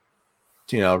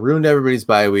 ruined everybody's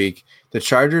bye week. The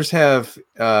Chargers have,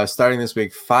 starting this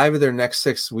week, 5 of their next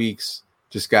 6 weeks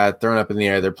just got thrown up in the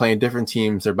air. They're playing different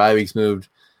teams. Their bye weeks moved.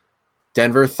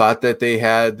 Denver thought that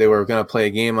they were going to play a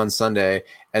game on Sunday,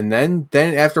 and then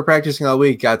after practicing all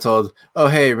week, got told, "Oh,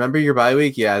 hey, remember your bye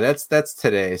week? Yeah, that's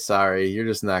today. Sorry, you're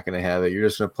just not going to have it. You're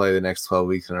just going to play the next 12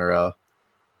 weeks in a row."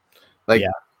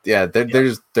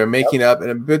 They're making up.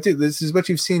 But dude, this is what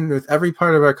you've seen with every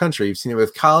part of our country. You've seen it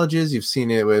with colleges. You've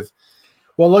seen it with.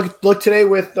 Well, look today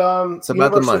with it's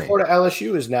about the money. University of Florida.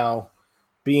 LSU is now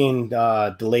being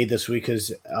delayed this week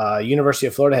because University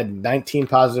of Florida had 19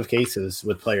 positive cases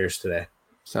with players today.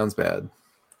 Sounds bad.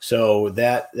 So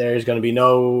that there's going to be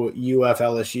no UF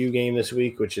LSU game this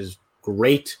week, which is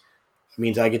great. It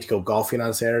means I get to go golfing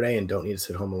on Saturday and don't need to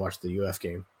sit home and watch the UF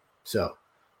game. So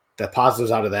the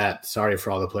positives out of that. Sorry for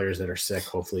all the players that are sick.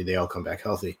 Hopefully they all come back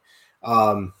healthy.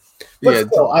 That's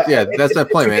my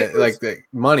point, man. Like the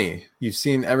money, you've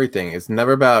seen everything. It's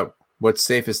never about what's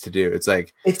safest to do. It's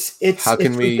like how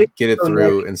can we get it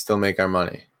through and still make our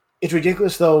money? It's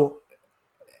ridiculous though,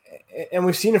 and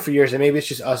we've seen it for years. And maybe it's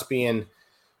just us being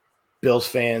Bills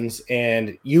fans,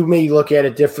 and you may look at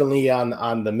it differently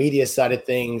on the media side of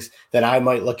things than I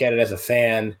might look at it as a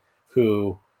fan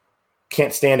who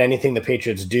can't stand anything the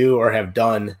Patriots do or have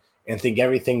done and think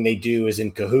everything they do is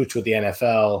in cahoots with the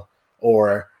NFL,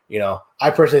 or I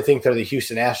personally think they're the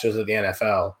Houston Astros of the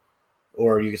NFL.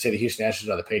 Or you could say the Houston Astros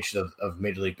are the Patriots of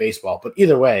Major League Baseball. But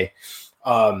either way,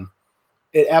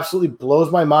 it absolutely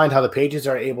blows my mind how the Patriots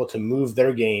are able to move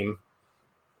their game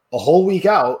a whole week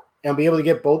out and be able to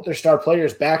get both their star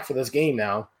players back for this game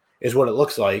now is what it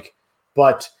looks like.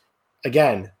 But,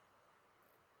 again,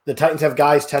 the Titans have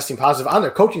guys testing positive on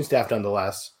their coaching staff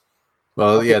nonetheless.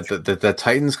 Well, the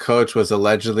Titans coach was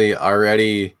allegedly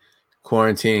already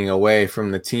quarantining away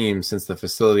from the team since the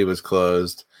facility was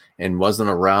closed and wasn't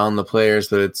around the players,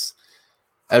 but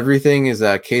everything is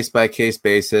a case-by-case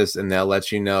basis, and they'll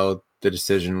let you know the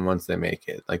decision once they make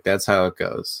it. Like, that's how it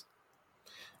goes.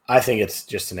 I think it's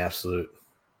just an absolute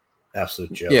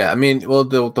joke. Yeah, I mean, well,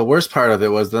 the worst part of it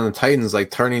was then the Titans,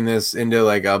 like, turning this into,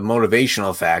 like, a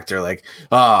motivational factor. Like,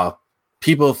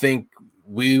 people think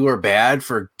we were bad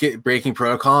for breaking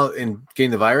protocol and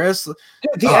getting the virus. Dude,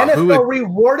 the NFL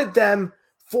rewarded them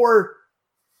for –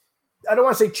 I don't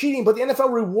want to say cheating, but the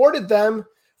NFL rewarded them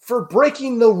for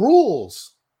breaking the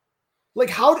rules. Like,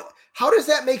 how does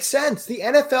that make sense? The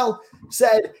NFL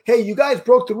said, hey, you guys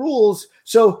broke the rules,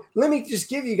 so let me just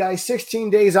give you guys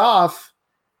 16 days off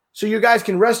so you guys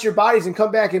can rest your bodies and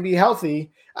come back and be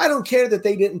healthy. I don't care that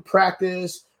they didn't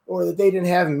practice or that they didn't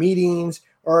have meetings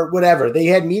or whatever. They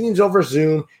had meetings over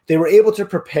Zoom. They were able to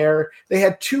prepare. They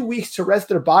had 2 weeks to rest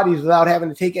their bodies without having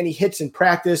to take any hits in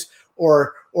practice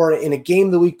or in a game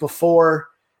the week before.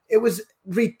 It was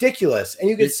ridiculous. And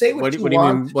you can say what you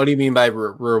want. What do you mean by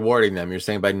rewarding them? You're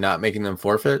saying by not making them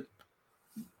forfeit?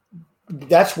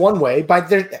 That's one way.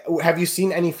 Have you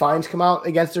seen any fines come out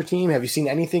against their team? Have you seen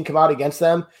anything come out against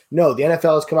them? No, the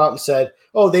NFL has come out and said,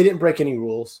 oh, they didn't break any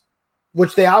rules,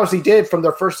 which they obviously did from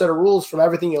their first set of rules. From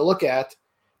everything you look at,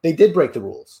 they did break the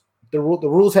rules. The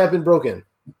rules have been broken.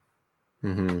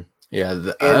 Mm-hmm.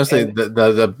 Yeah, honestly,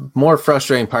 the more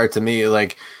frustrating part to me,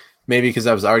 like maybe because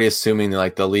I was already assuming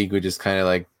like the league would just kind of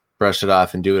like brush it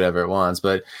off and do whatever it wants,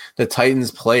 but the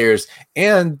Titans players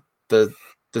and the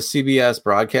CBS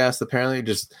broadcast apparently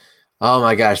just, oh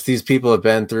my gosh, these people have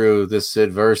been through this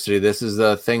adversity. This is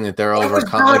the thing that they're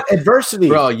overcoming. Like, adversity,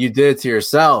 bro. You did it to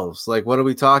yourselves. Like, what are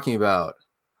we talking about?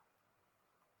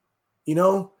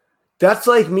 That's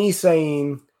like me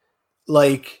saying,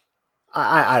 like.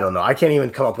 I don't know. I can't even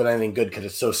come up with anything good because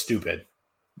it's so stupid.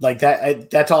 Like that.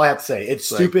 That's all I have to say. It's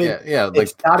stupid. Yeah. Like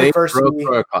it's not they adversity. broke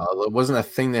protocol. It wasn't a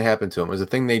thing that happened to them. It was a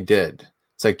thing they did.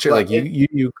 It's like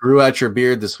you grew out your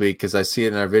beard this week because I see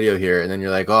it in our video here, and then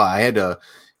you're like, oh, I had to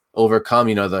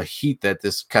overcome, the heat that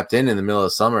this kept in the middle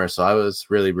of summer. So I was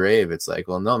really brave. It's like,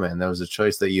 well, no, man, that was a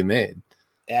choice that you made.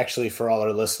 Actually, for all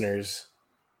our listeners,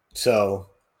 so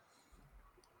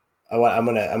I'm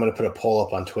gonna put a poll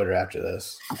up on Twitter after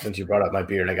this. Since you brought up my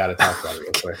beard, I got to talk about it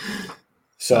real quick.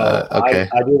 So okay.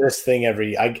 I do this thing I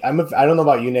don't know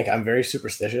about you, Nick. I'm very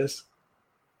superstitious.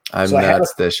 I'm not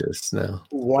superstitious. No.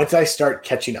 Once I start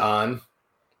catching on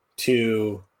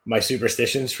to my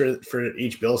superstitions for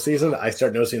each Bills season, I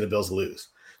start noticing the Bills lose.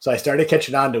 So I started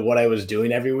catching on to what I was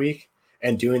doing every week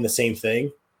and doing the same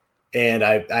thing. And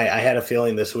I had a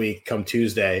feeling this week, come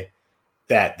Tuesday,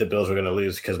 that the Bills were going to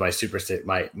lose because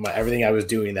my everything I was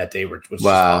doing that day was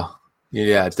wow.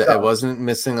 Yeah, it wasn't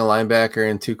missing a linebacker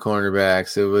and 2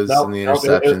 cornerbacks. It was in the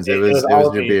interceptions. It was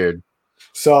your beard.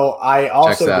 So I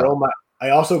also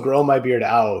grow my beard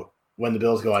out when the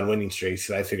Bills go on winning streaks.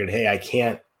 So I figured, hey, I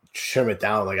can't trim it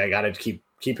down. Like I got to keep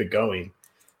it going.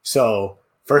 So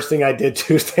first thing I did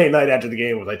Tuesday night after the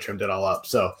game was I trimmed it all up.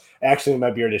 So actually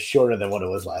my beard is shorter than what it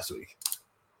was last week.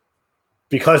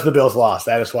 Because the Bills lost,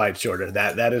 that is why it's shorter.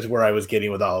 That is where I was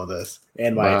getting with all of this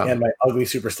and my ugly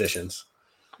superstitions.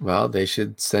 Well, they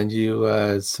should send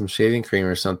you some shaving cream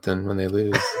or something when they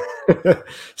lose.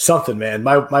 Something, man.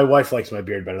 My wife likes my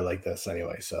beard better like this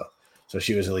anyway, so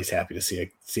she was at least happy to see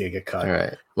it get cut. All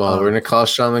right. Well, we're gonna call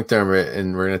Sean McDermott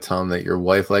and we're gonna tell him that your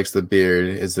wife likes the beard.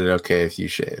 Is it okay if you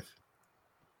shave?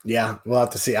 Yeah, we'll have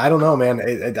to see. I don't know,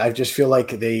 man. I just feel like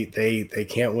they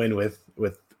can't win with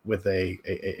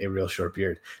a real short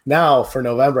beard. Now for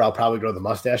November, I'll probably grow the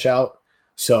mustache out.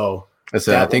 So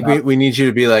I think we need you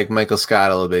to be like Michael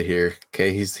Scott a little bit here.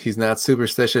 Okay, he's not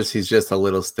superstitious. He's just a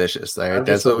little stitious. All right,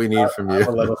 that's what we need from you. I'm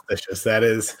a little stitious. That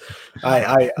is,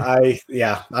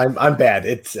 I'm bad.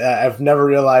 It's I've never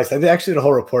realized. I actually did a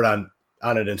whole report on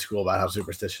it in school about how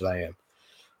superstitious I am.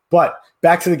 But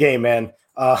back to the game, man.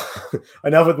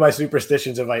 Enough with my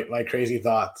superstitions and my crazy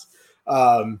thoughts.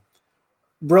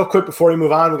 Real quick before we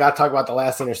move on, we got to talk about the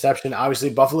last interception. Obviously,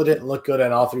 Buffalo didn't look good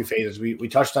in all 3 phases. We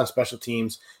touched on special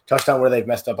teams, touched on where they've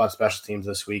messed up on special teams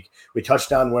this week. We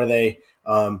touched on where they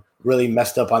really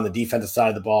messed up on the defensive side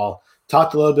of the ball.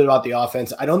 Talked a little bit about the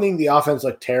offense. I don't think the offense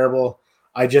looked terrible.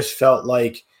 I just felt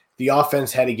like the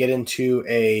offense had to get into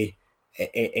a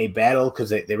battle because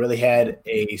they really had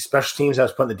a special teams that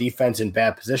was putting the defense in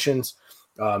bad positions.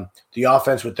 The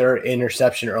offense with their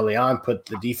interception early on put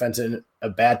the defense in a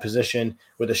bad position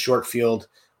with a short field,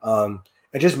 and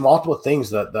just multiple things.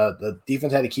 The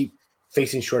defense had to keep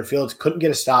facing short fields, couldn't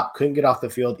get a stop, couldn't get off the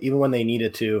field even when they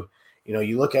needed to.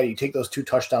 You look at it, you take those 2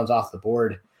 touchdowns off the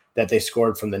board that they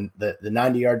scored from the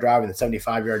 90-yard drive and the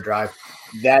 75-yard drive.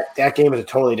 That game is a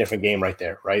totally different game right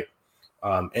there, right?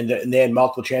 And they had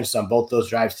multiple chances on both those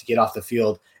drives to get off the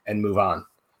field and move on,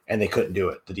 and they couldn't do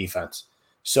it, the defense.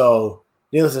 So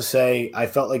needless to say, I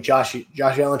felt like Josh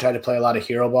Allen tried to play a lot of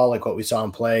hero ball like what we saw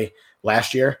him play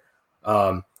last year.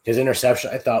 His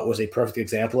interception, I thought, was a perfect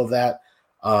example of that.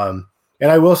 And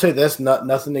I will say this,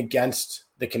 nothing against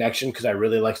the connection because I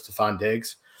really like Stephon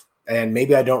Diggs. And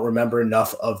maybe I don't remember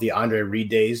enough of the Andre Reed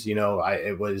days.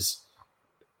 It was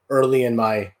early in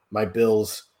my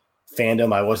Bills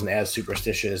fandom. I wasn't as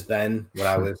superstitious then when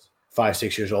I was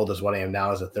 5-6 years old as what I am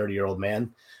now as a 30-year-old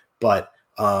man. But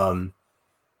and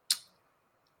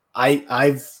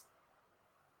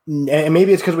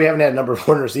maybe it's because we haven't had a number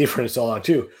 1 receiver in so long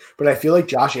too, but I feel like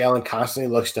Josh Allen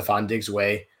constantly looks Stephon Diggs'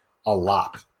 way a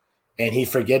lot, and he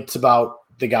forgets about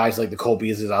the guys like the Cole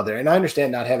Beasley's out there. And I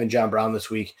understand not having John Brown this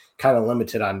week kind of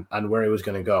limited on where he was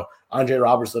going to go. Andre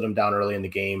Roberts let him down early in the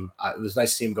game. It was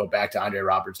nice to see him go back to Andre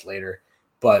Roberts later.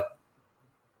 But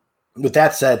with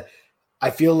that said, I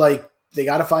feel like they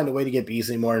got to find a way to get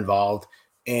Beasley more involved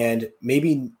and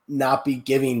maybe not be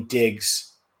giving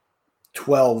Diggs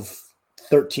 12,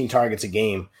 13 targets a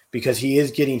game because he is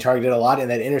getting targeted a lot.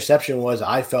 And that interception was,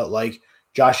 I felt like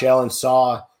Josh Allen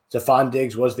saw Stephon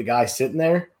Diggs was the guy sitting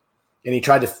there and he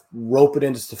tried to rope it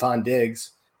into Stephon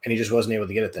Diggs and he just wasn't able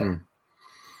to get it there.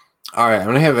 All right. I'm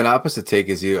going to have an opposite take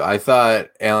as you. I thought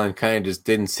Allen kind of just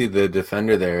didn't see the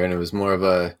defender there and it was more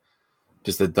of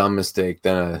just a dumb mistake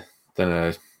than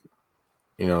a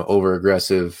over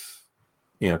aggressive,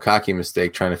 cocky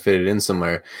mistake trying to fit it in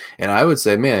somewhere. And I would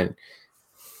say, man,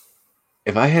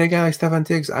 if I had a guy like Stephon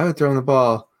Diggs, I would throw him the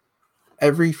ball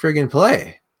every friggin'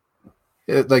 play.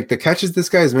 Like the catches this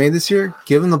guy's made this year,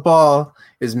 give him the ball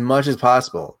as much as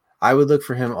possible. I would look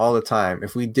for him all the time.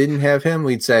 If we didn't have him,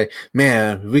 we'd say,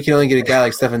 man, we can only get a guy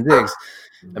like Stephon Diggs.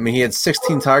 I mean, he had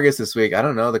 16 targets this week. I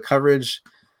don't know the coverage.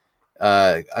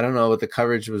 I don't know what the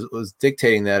coverage was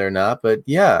dictating that or not, but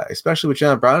yeah, especially with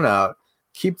John Brown out,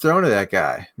 keep throwing to that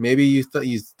guy. Maybe you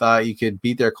thought you could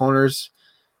beat their corners.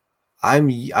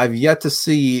 I've yet to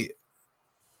see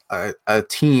a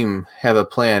team have a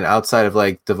plan outside of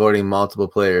like devoting multiple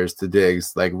players to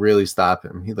Diggs, like really stop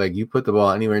him. He like you put the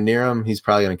ball anywhere near him, he's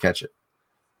probably going to catch it.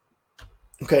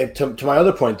 Okay, to my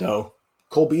other point though,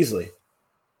 Cole Beasley.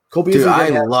 Dude,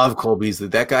 I love Cole Beasley.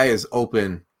 That guy is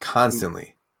open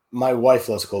constantly. My wife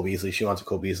loves Cole Beasley. She wants a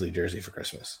Cole Beasley jersey for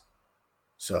Christmas.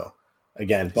 So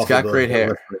again, he's got great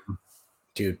hair,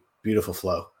 dude. Beautiful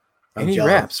flow. And he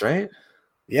raps, right?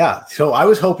 Yeah. So I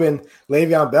was hoping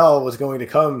Le'Veon Bell was going to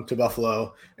come to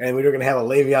Buffalo, and we were going to have a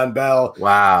Le'Veon Bell,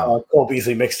 Cole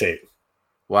Beasley mixtape.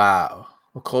 Wow.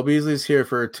 Well, Cole Beasley's here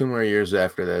for 2 more years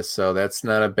after this, so that's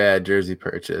not a bad jersey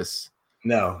purchase.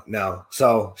 No.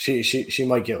 So she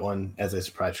might get one as a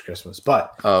surprise for Christmas.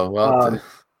 But Cole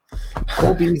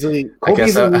Beasley. I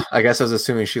guess I was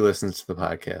assuming she listens to the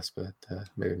podcast, but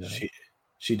maybe not.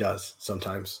 She does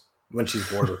sometimes when she's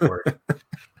bored with work.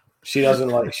 She doesn't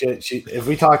like shit. If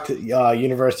we talked to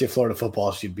University of Florida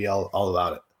football, she'd be all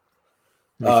about it.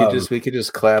 We could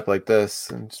just clap like this.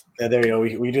 And there you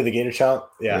go. We do the Gator chant.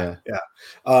 Yeah.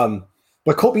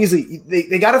 But Cole Beasley,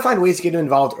 they got to find ways to get him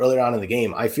involved earlier on in the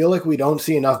game. I feel like we don't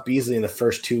see enough Beasley in the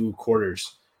first 2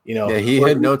 quarters. He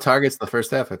had no targets in the first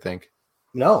half, I think.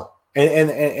 No,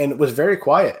 and was very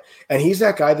quiet. And he's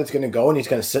that guy that's going to go and he's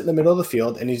going to sit in the middle of the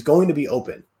field and he's going to be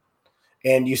open.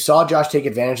 And you saw Josh take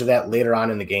advantage of that later on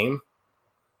in the game.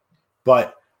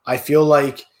 But I feel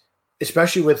like,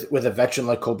 especially with a veteran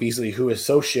like Cole Beasley, who is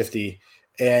so shifty,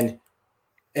 and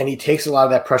he takes a lot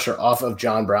of that pressure off of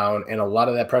John Brown and a lot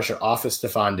of that pressure off of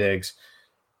Stephon Diggs,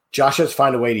 Josh has to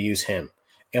find a way to use him.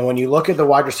 And when you look at the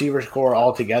wide receiver core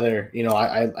altogether,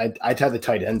 I'd have the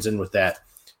tight ends in with that.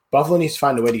 Buffalo needs to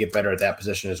find a way to get better at that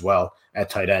position as well at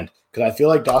tight end. Because I feel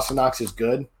like Dawson Knox is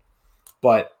good,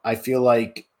 but I feel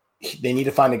like they need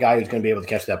to find a guy who's going to be able to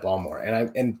catch that ball more.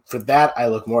 And for that, I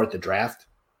look more at the draft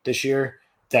this year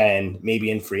than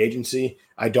maybe in free agency.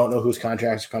 I don't know whose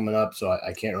contracts are coming up, so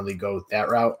I can't really go that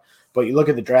route. But you look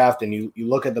at the draft and you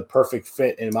look at the perfect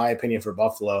fit, in my opinion, for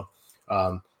Buffalo.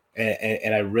 And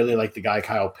I really like the guy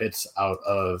Kyle Pitts out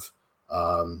of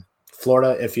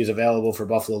Florida if he's available for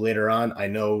Buffalo later on. I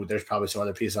know there's probably some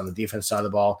other pieces on the defense side of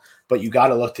the ball, but you got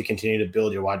to look to continue to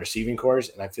build your wide receiving cores.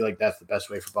 And I feel like that's the best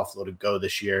way for Buffalo to go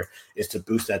this year is to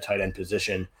boost that tight end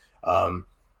position.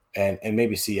 And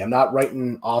maybe see. I'm not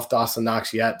writing off Dawson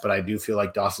Knox yet, but I do feel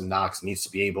like Dawson Knox needs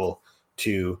to be able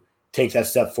to take that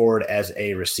step forward as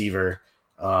a receiver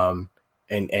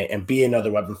and be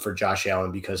another weapon for Josh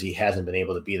Allen because he hasn't been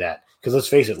able to be that. Because let's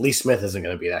face it, Lee Smith isn't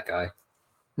going to be that guy.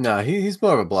 No, he's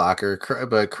more of a blocker.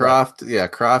 But Croft,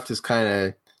 Croft is kind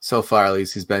of, so far at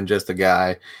least, he's been just a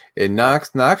guy. And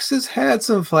Knox has had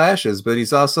some flashes, but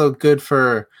he's also good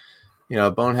for – a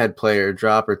bonehead player,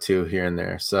 drop or two here and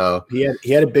there. So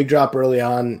he had a big drop early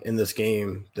on in this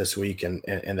game this week, and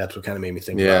that's what kind of made me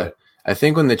think about it. I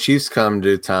think when the Chiefs come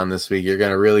to town this week, you're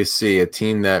going to really see a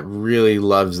team that really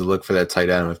loves to look for that tight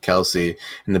end with Kelsey.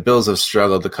 And the Bills have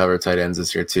struggled to cover tight ends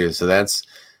this year too, so that's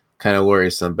kind of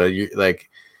worrisome. But you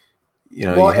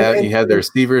have the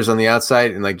receivers on the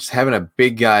outside, and like just having a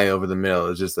big guy over the middle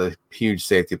is just a huge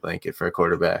safety blanket for a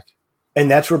quarterback. And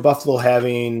that's where Buffalo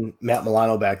having Matt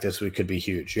Milano back this week could be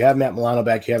huge. You have Matt Milano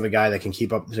back. You have a guy that can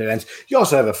keep up with the tight ends. You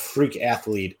also have a freak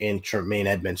athlete in Tremaine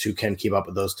Edmonds who can keep up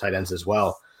with those tight ends as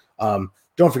well.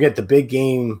 Don't forget the big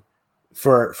game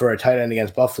for a tight end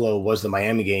against Buffalo was the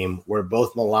Miami game where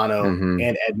both Milano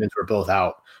and Edmonds were both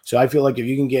out. So I feel like if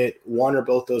you can get one or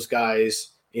both those guys,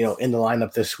 in the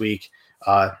lineup this week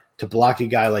to block a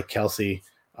guy like Kelsey,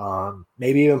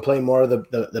 maybe even play more of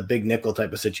the big nickel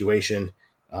type of situation,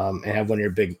 and have one of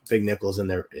your big nickels in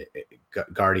there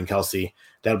guarding Kelsey.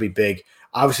 That'll be big.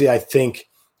 Obviously, I think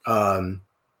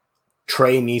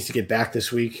Trey needs to get back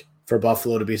this week for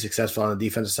Buffalo to be successful on the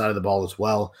defensive side of the ball as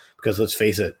well, because let's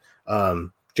face it,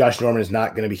 Josh Norman is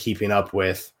not going to be keeping up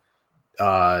with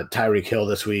Tyreek Hill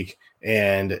this week,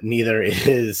 and neither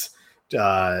is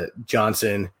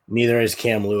Johnson, neither is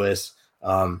Cam Lewis.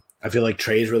 I feel like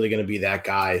Trey's really going to be that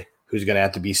guy who's going to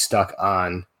have to be stuck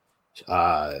on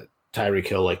Tyreek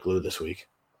Hill like glue this week.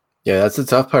 Yeah, that's the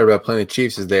tough part about playing the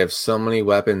Chiefs is they have so many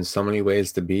weapons, so many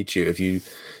ways to beat you. If you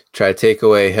try to take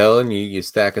away Hill and you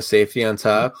stack a safety on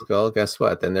top, well, guess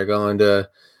what? Then they're going to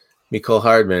Mecole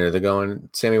Hardman, or they're going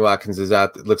 – Sammy Watkins is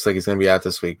out. It looks like he's going to be out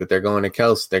this week, but they're going to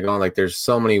Kelsey. They're going like there's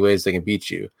so many ways they can beat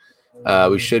you.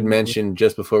 We should mention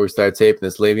just before we start taping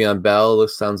this, Le'Veon Bell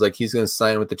sounds like he's going to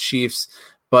sign with the Chiefs,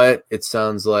 but it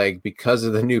sounds like because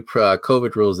of the new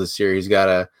COVID rules this year, he's got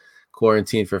to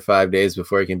quarantine for 5 days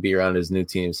before he can be around his new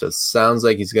team. So it sounds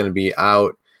like he's going to be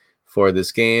out for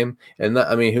this game. And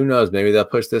I mean, who knows? Maybe they'll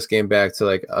push this game back to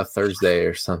like a Thursday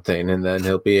or something, and then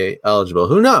he'll be eligible.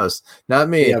 Who knows? Not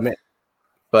me. Yeah,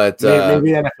 but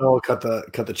maybe NFL will cut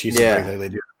the Chiefs break like they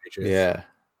do the Patriots. Yeah.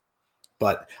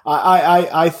 But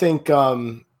I think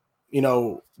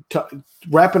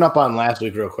wrapping up on last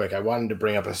week real quick, I wanted to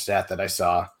bring up a stat that I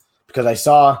saw because I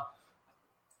saw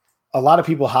a lot of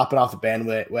people hopping off the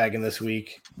bandwagon this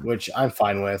week, which I'm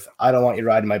fine with. I don't want you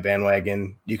riding my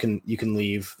bandwagon. You can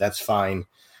leave. That's fine.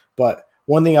 But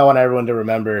one thing I want everyone to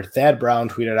remember, Thad Brown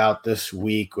tweeted out this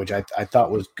week, which I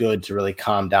thought was good to really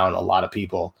calm down a lot of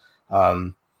people.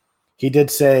 He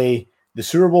did say the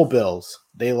Super Bowl Bills,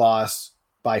 they lost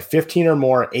by 15 or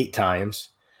more 8 times,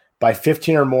 by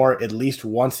 15 or more at least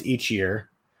once each year,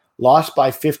 lost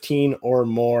by 15 or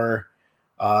more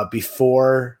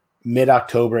before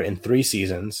mid-October in 3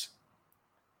 seasons,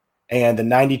 and the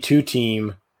 92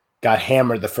 team got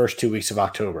hammered the first 2 weeks of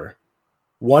October.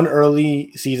 One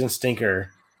early season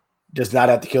stinker does not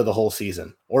have to kill the whole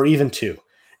season, or even 2.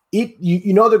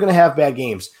 You know they're going to have bad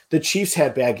games. The Chiefs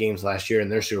had bad games last year in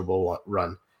their Super Bowl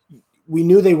run. We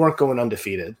knew they weren't going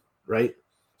undefeated, right?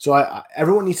 So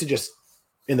everyone needs to just,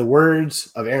 in the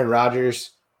words of Aaron Rodgers,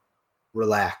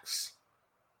 relax.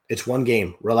 It's one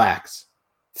game. Relax.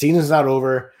 Season's not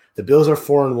over. The Bills are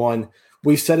 4-1.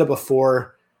 We've said it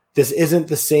before. This isn't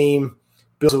the same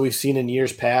Bills that we've seen in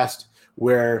years past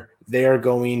where they're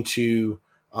going to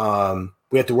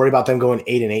we have to worry about them going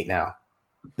 8-8 now.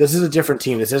 This is a different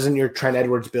team. This isn't your Trent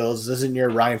Edwards Bills. This isn't your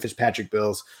Ryan Fitzpatrick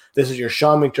Bills. This is your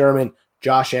Sean McDermott,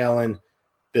 Josh Allen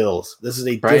Bills. This is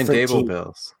a Brian different Dable team.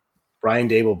 Bills. Brian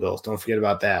Dable Bills. Don't forget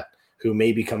about that, who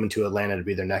may be coming to Atlanta to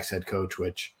be their next head coach,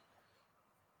 which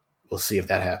we'll see if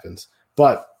that happens.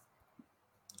 But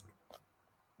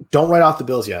don't write off the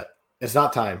Bills yet. It's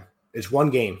not time. It's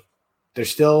one game. They're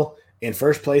still in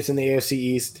first place in the AFC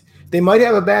East. They might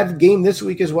have a bad game this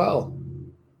week as well.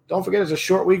 Don't forget it's a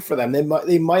short week for them.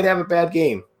 They might have a bad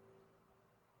game.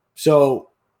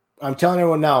 So I'm telling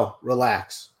everyone now,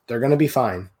 relax. They're going to be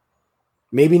fine.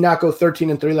 Maybe not go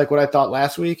 13-3 like what I thought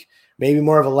last week. Maybe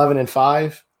more of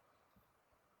 11-5.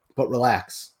 But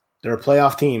relax. They're a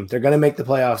playoff team. They're going to make the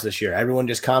playoffs this year. Everyone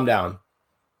just calm down.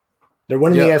 They're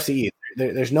winning the AFC East.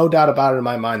 There's no doubt about it in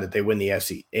my mind that they win the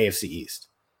AFC East.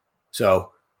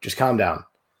 So just calm down.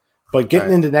 But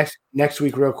getting into next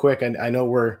week real quick, and I know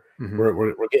we're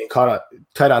getting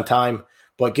tight on time,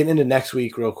 but getting into next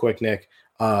week real quick, Nick.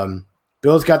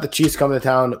 Bills got the Chiefs coming to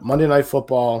town Monday Night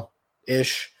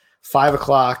Football-ish,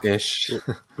 5:00-ish.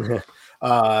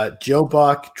 Joe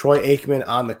Buck, Troy Aikman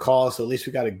on the call, so at least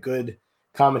we got a good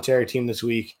commentary team this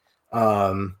week.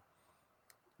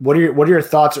 What are your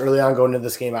thoughts early on going into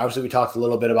this game? Obviously, we talked a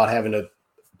little bit about having to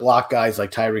block guys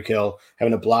like Tyreek Hill,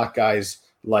 having to block guys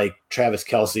like Travis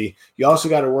Kelce. You also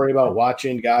got to worry about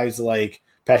watching guys like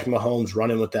Patrick Mahomes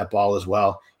running with that ball as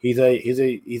well. He's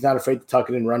not afraid to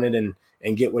tuck it and run it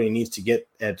and get what he needs to get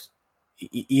at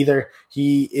either.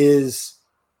 He is,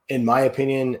 in my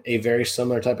opinion, a very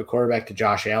similar type of quarterback to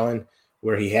Josh Allen,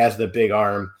 where he has the big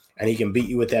arm and he can beat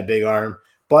you with that big arm.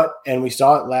 But, and we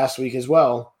saw it last week as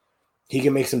well, he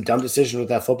can make some dumb decisions with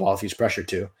that football if he's pressured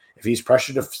to. If he's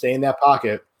pressured to stay in that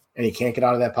pocket and he can't get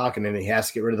out of that pocket and he has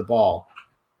to get rid of the ball,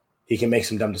 he can make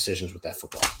some dumb decisions with that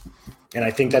football. And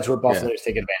I think that's where Buffalo is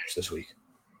taking advantage this week.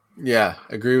 Yeah,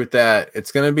 agree with that.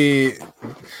 It's going to be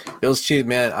Bills Chiefs,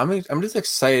 man. I'm just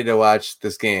excited to watch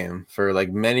this game for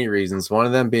like many reasons. One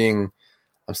of them being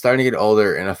I'm starting to get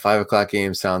older and a 5:00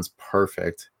 game sounds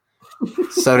perfect.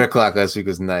 7:00 last week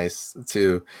was nice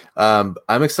too. I'm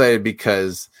excited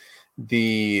because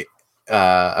I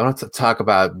want to talk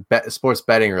about sports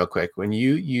betting real quick. When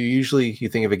you usually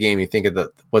think of a game, you think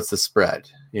of what's the spread,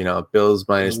 Bills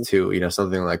 -2,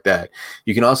 something like that.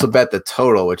 You can also bet the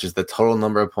total, which is the total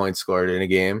number of points scored in a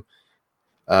game.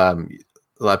 A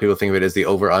lot of people think of it as the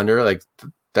over under, like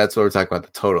that's what we're talking about,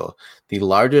 the total. The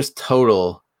largest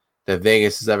total that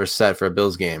Vegas has ever set for a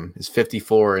Bills game is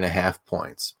 54.5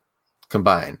 points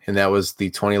combined. And that was the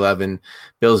 2011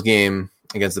 Bills game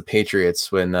against the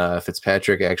Patriots when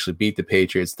Fitzpatrick actually beat the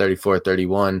Patriots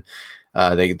 34-31.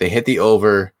 They hit the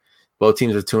over. Both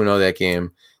teams were 2-0 that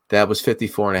game. That was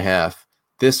 54.5.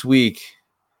 This week,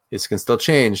 it can still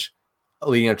change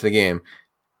leading up to the game.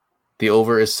 The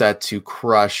over is set to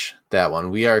crush that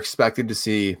one. We are expected to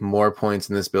see more points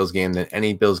in this Bills game than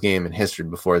any Bills game in history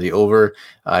before. The over,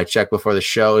 I checked before the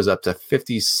show, is up to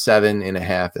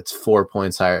 57.5. That's 4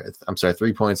 points higher.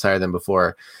 3 points higher than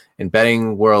before. In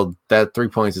betting world, that 3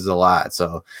 points is a lot.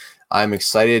 So I'm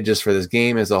excited just for this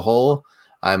game as a whole.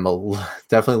 I'm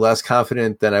definitely less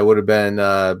confident than I would have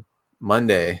been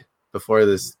Monday before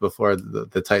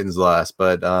the Titans lost.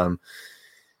 But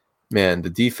man, the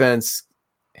defense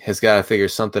has got to figure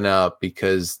something out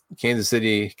because Kansas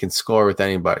City can score with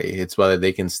anybody. It's whether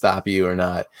they can stop you or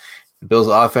not. The Bills'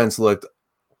 offense looked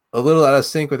a little out of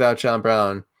sync without John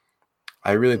Brown.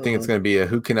 I really think it's going to be a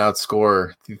who can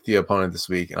outscore the opponent this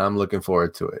week, and I'm looking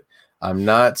forward to it. I'm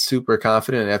not super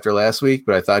confident after last week,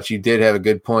 but I thought you did have a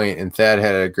good point, and Thad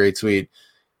had a great tweet.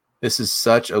 This is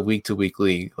such a week-to-week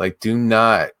league. Like, do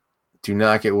not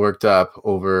get worked up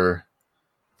over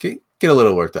 – get a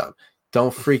little worked up.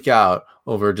 Don't freak out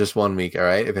over just 1 week, all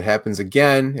right? If it happens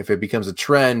again, if it becomes a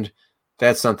trend,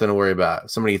 that's something to worry about.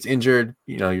 If somebody gets injured,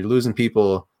 you're losing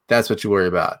people, that's what you worry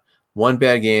about. One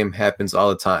bad game happens all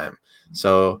the time.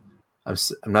 So I'm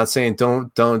not saying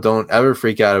don't ever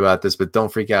freak out about this, but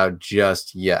don't freak out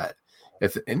just yet.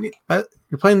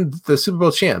 You're playing the Super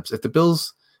Bowl champs. If the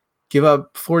Bills give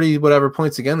up 40 whatever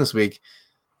points again this week,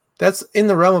 that's in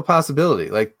the realm of possibility.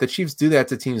 Like, the Chiefs do that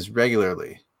to teams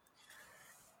regularly.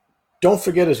 Don't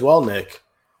forget as well, Nick,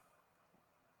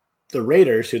 the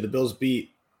Raiders, who the Bills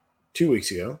beat 2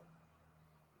 weeks ago,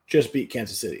 just beat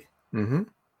Kansas City. Mm-hmm.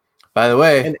 By the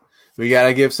way, we got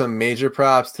to give some major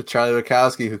props to Charlie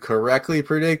Wachowski, who correctly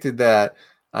predicted that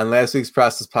on last week's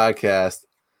Process podcast.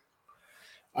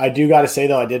 I do got to say,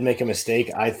 though, I did make a mistake.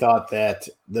 I thought that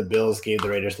the Bills gave the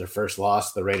Raiders their first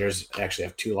loss. The Raiders actually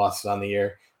have 2 losses on the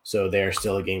year, so they're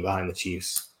still a game behind the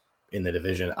Chiefs in the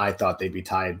division. I thought they'd be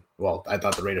tied. Well, I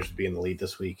thought the Raiders would be in the lead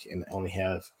this week and only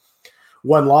have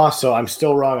 1 loss, so I'm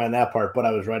still wrong on that part, but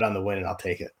I was right on the win, and I'll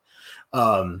take it.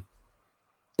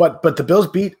 But the Bills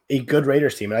beat a good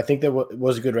Raiders team, and I think that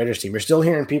was a good Raiders team. You're still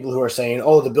hearing people who are saying,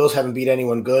 oh, the Bills haven't beat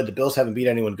anyone good. The Bills haven't beat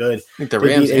anyone good. I think the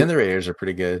Rams and the Raiders are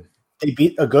pretty good. They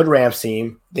beat a good Rams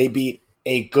team. They beat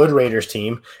a good Raiders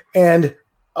team. And,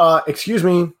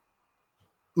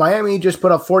 Miami just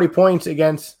put up 40 points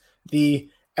against the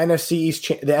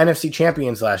NFC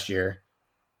champions last year.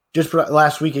 Just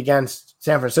last week against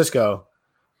San Francisco.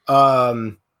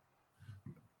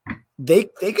 They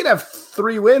could have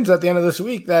 3 wins at the end of this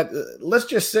week. That let's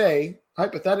just say,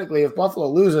 hypothetically, if Buffalo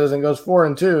loses and goes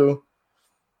 4-2,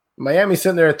 Miami's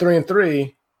sitting there at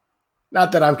 3-3.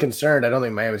 Not that I'm concerned. I don't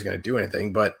think Miami's going to do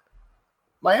anything, but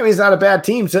Miami's not a bad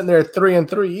team sitting there at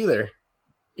 3-3 either.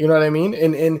 You know what I mean?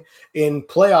 In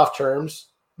playoff terms,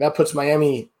 that puts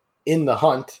Miami in the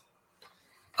hunt.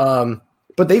 But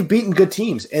they've beaten good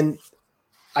teams, and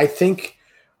I think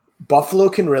Buffalo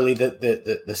can really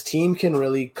this team can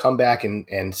really come back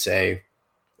and say,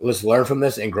 let's learn from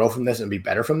this and grow from this and be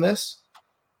better from this,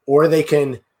 or they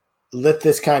can let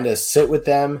this kind of sit with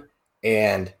them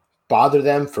and bother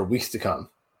them for weeks to come.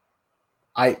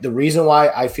 The reason why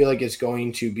I feel like it's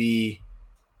going to be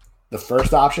the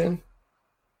first option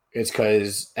is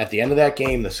because at the end of that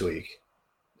game this week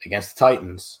against the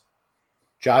Titans,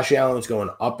 Josh Allen was going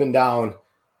up and down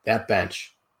that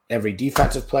bench. Every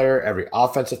defensive player, every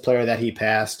offensive player that he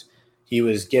passed, he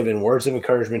was giving words of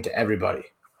encouragement to everybody.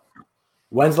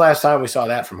 When's the last time we saw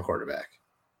that from a quarterback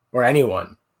or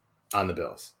anyone on the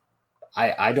Bills?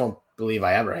 I don't believe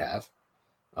I ever have.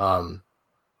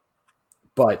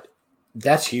 But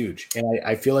that's huge. And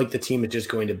I feel like the team is just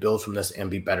going to build from this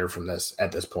and be better from this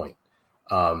at this point.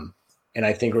 And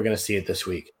I think we're going to see it this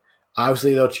week.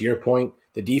 Obviously, though, to your point,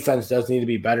 the defense does need to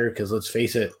be better because, let's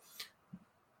face it,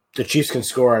 the Chiefs can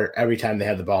score every time they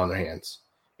have the ball in their hands.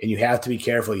 And you have to be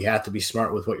careful. You have to be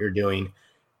smart with what you're doing.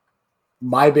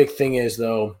 My big thing is,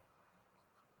 though,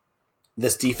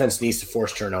 this defense needs to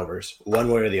force turnovers one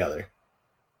way or the other.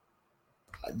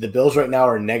 The Bills right now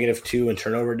are -2 in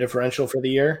turnover differential for the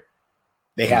year.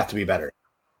 They have to be better.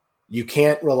 You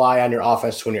can't rely on your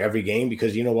offense to win your every game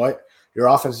because you know what? Your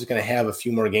offense is going to have a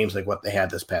few more games like what they had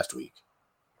this past week.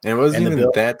 And it wasn't even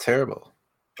that terrible.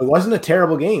 It wasn't a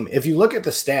terrible game. If you look at the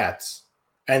stats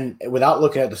and without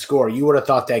looking at the score, you would have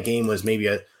thought that game was maybe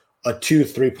a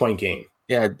 2-3 point game.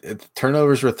 Yeah,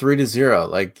 turnovers were 3-0.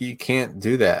 Like, you can't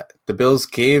do that. The Bills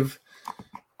gave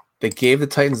the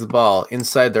Titans the ball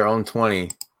inside their own 20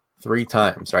 3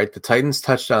 times, right? The Titans'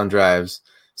 touchdown drives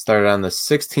started on the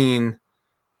 16,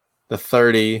 the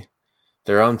 30,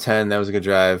 their own 10. That was a good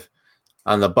drive.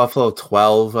 On the Buffalo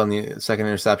 12 on the second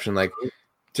interception, like,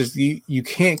 just you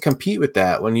can't compete with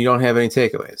that when you don't have any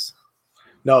takeaways.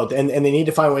 No, and they need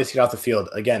to find ways to get off the field.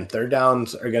 Again, third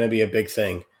downs are going to be a big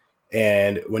thing.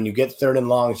 And when you get third and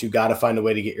longs, you got to find a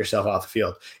way to get yourself off the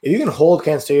field. If you can hold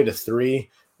Kansas City to 3,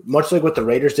 much like what the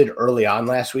Raiders did early on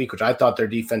last week, which I thought their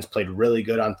defense played really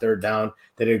good on third down.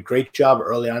 They did a great job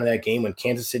early on in that game when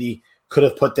Kansas City could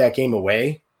have put that game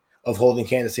away of holding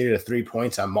Kansas City to 3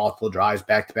 points on multiple drives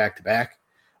back to back to back.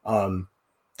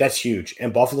 That's huge.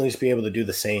 And Buffalo needs to be able to do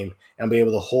the same and be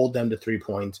able to hold them to 3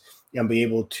 points and be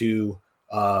able to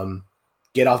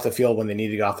get off the field when they need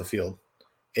to get off the field.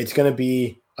 It's going to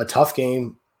be a tough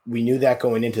game. We knew that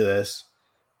going into this.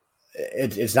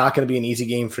 It's not going to be an easy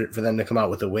game for them to come out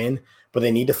with a win, but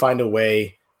they need to find a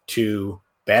way to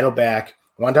battle back.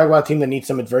 I want to talk about a team that needs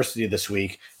some adversity this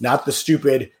week, not the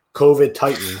stupid COVID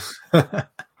Titans.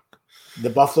 The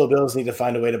Buffalo Bills need to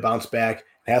find a way to bounce back,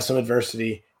 have some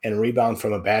adversity, and rebound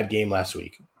from a bad game last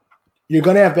week. You're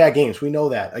going to have bad games. We know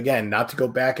that. Again, not to go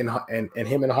back and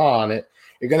him and haw on it.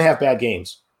 You're going to have bad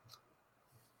games.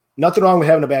 Nothing wrong with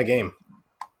having a bad game,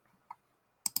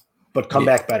 but come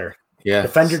back better. Yeah.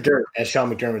 Defend your dirt, as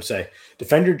Sean McDermott would say.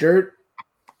 Defend your dirt,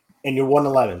 and you're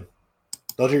 1-11.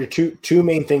 Those are your two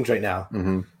main things right now.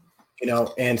 Mm-hmm.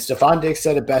 And Stephon Diggs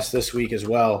said it best this week as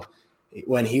well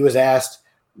when he was asked,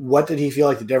 what did he feel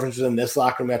like the difference was in this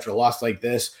locker room after a loss like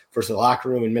this versus the locker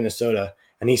room in Minnesota?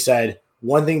 And he said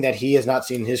one thing that he has not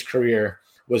seen in his career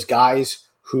was guys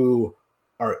who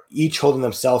are each holding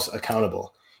themselves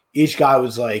accountable. Each guy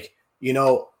was like,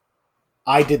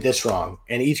 I did this wrong.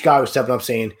 And each guy was stepping up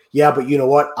saying, yeah, but you know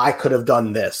what? I could have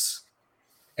done this.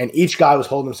 And each guy was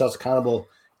holding themselves accountable.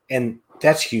 And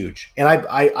that's huge. And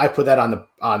I put that on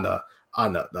the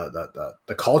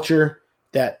culture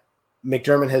that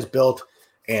McDermott has built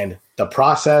and the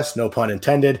process, no pun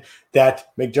intended, that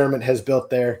McDermott has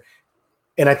built there.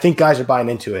 And I think guys are buying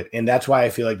into it. And that's why I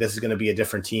feel like this is going to be a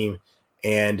different team.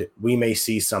 And we may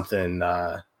see something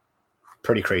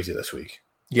pretty crazy this week.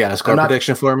 Yeah, a score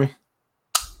prediction for me?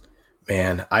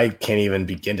 Man, I can't even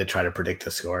begin to try to predict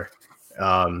the score.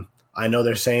 I know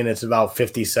they're saying it's about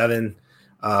 57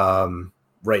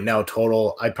 right now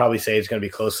total. I'd probably say it's going to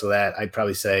be close to that. I'd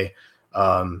probably say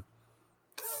 30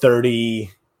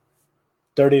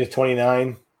 to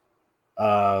 29.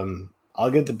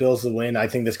 I'll give the Bills the win. I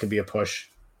think this could be a push,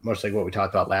 much like what we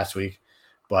talked about last week.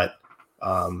 But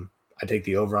I take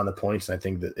the over on the points, and I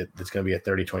think that it's going to be a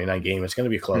 30-29 game. It's going to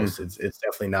be close. It's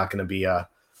definitely not going to be a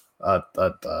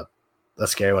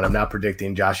scary one. I'm not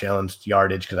predicting Josh Allen's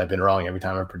yardage because I've been wrong every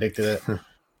time I predicted it.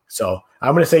 So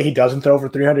I'm going to say he doesn't throw for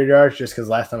 300 yards just because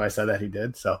last time I said that he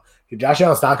did. So Josh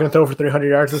Allen's not going to throw for 300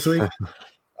 yards this week.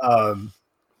 But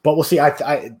we'll see.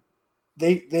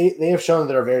 They have shown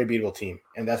they're a very beatable team,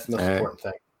 and that's the most important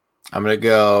thing. I'm going to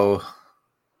go –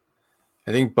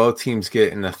 I think both teams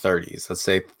get in the 30s. Let's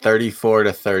say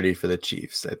 34-30 for the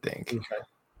Chiefs, I think.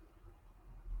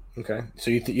 Okay.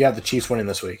 So you have the Chiefs winning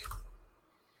this week.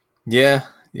 Yeah.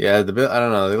 I don't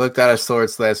know. They looked out of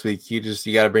sorts last week. You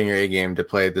got to bring your A game to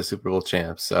play the Super Bowl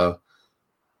champs. So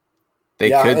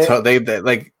they could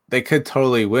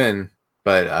totally win,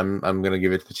 but I'm going to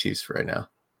give it to the Chiefs for right now.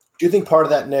 Do you think part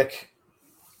of that, Nick,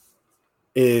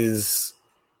 is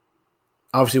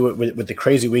obviously with the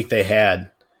crazy week they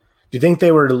had? Do you think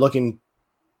they were looking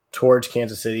towards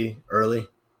Kansas City early?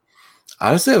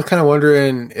 Honestly, I was kind of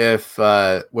wondering if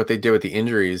what they did with the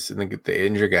injuries and the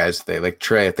injured guys,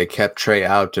 if they kept Trey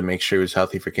out to make sure he was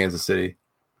healthy for Kansas City.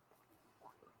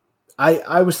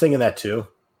 I was thinking that too.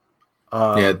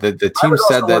 The team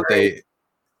said that they.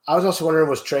 I was also wondering,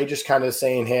 was Trey just kind of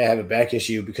saying, hey, I have a back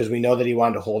issue, because we know that he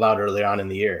wanted to hold out early on in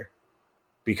the year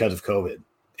because of COVID.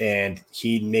 And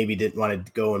he maybe didn't want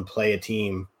to go and play a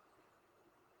team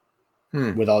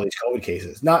with all these COVID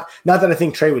cases. Not that I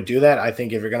think Trey would do that. I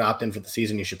think if you're going to opt in for the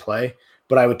season, you should play.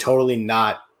 But I would totally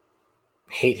not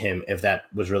hate him if that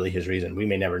was really his reason. We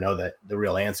may never know the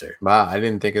real answer. Wow, I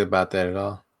didn't think about that at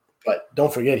all. But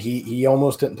don't forget, he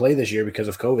almost didn't play this year because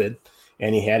of COVID,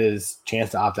 and he had his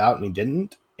chance to opt out, and he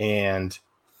didn't. And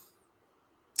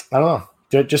I don't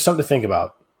know, just something to think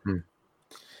about.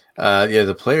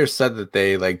 The players said that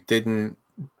they didn't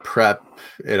prep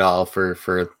it all for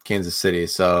Kansas City.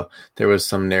 So there was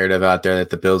some narrative out there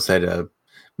that the Bills had to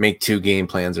make 2 game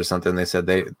plans or something. They said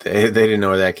they didn't know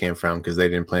where that came from because they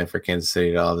didn't plan for Kansas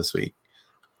City at all this week.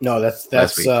 No, that's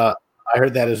I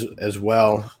heard that as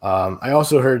well. I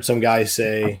also heard some guys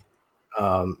say,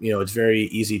 it's very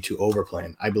easy to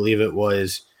overplan. I believe it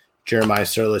was Jeremiah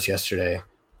Sirles yesterday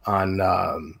on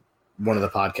one of the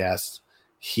podcasts.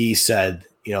 He said,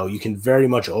 you can very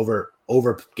much over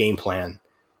game plan,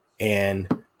 and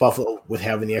Buffalo, with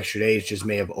having the extra days, just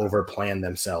may have over planned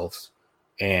themselves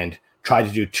and tried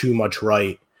to do too much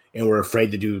right, and were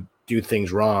afraid to do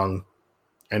things wrong,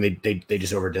 and they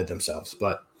just overdid themselves.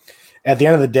 But at the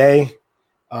end of the day,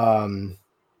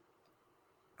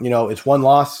 it's one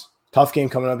loss, tough game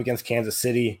coming up against Kansas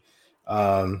City.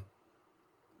 All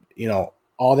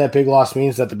that big loss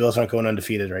means that the Bills aren't going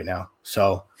undefeated right now.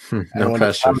 So no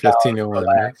pressure,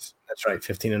 15-1. That's right,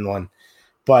 15-1.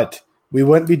 But we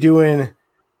wouldn't be doing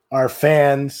our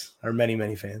fans, our many,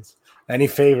 many fans, any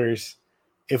favors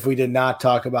if we did not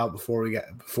talk about before we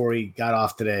got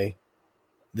off today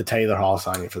the Taylor Hall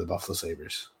signing for the Buffalo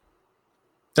Sabres.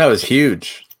 That was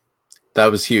huge. He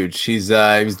was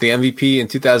the MVP in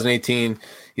 2018.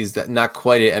 He's not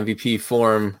quite at MVP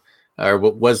form, or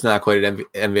was not quite at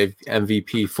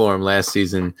MVP form last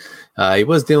season. He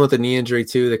was dealing with a knee injury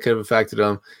too that could have affected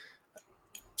him.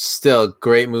 Still,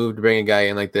 great move to bring a guy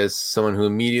in like this, someone who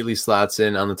immediately slots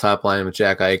in on the top line with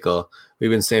Jack Eichel. We've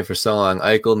been saying for so long,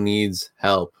 Eichel needs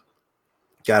help.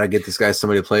 Got to get this guy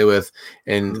somebody to play with.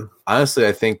 And honestly,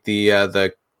 I think the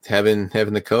having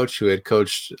the coach who had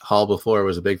coached Hall before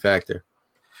was a big factor.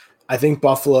 I think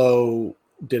Buffalo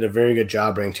did a very good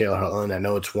job bringing Taylor Hall in. I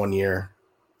know it's 1 year,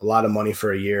 a lot of money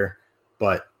for a year,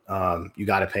 but you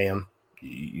got to pay him.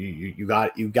 You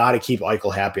got to keep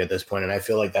Eichel happy at this point, and I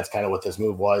feel like that's kind of what this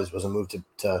move was a move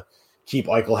to keep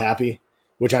Eichel happy,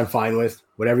 which I'm fine with.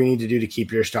 Whatever you need to do to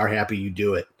keep your star happy, you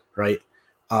do it, right?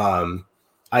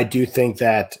 I do think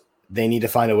that they need to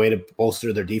find a way to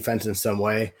bolster their defense in some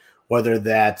way, whether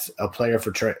that's a player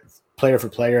for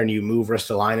player and you move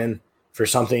Ristolainen for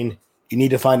something. You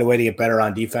need to find a way to get better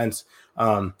on defense.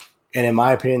 And in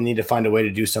my opinion, need to find a way to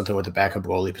do something with the backup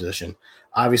goalie position.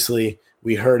 Obviously,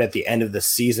 we heard at the end of the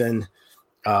season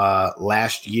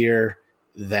last year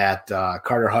that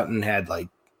Carter Hutton had like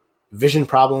vision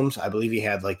problems. I believe he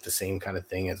had like the same kind of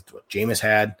thing as what Jameis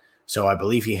had. So I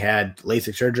believe he had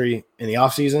LASIK surgery in the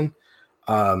offseason.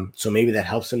 So maybe that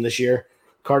helps him this year.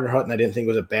 Carter Hutton, I didn't think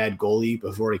was a bad goalie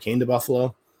before he came to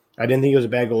Buffalo. I didn't think he was a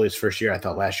bad goalie his first year. I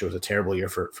thought last year was a terrible year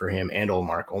for him and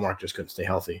Olmark. Olmark just couldn't stay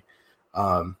healthy.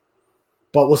 But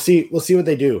we'll see what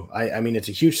they do. I mean, it's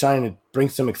a huge sign. It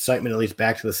brings some excitement at least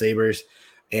back to the Sabres.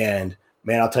 And,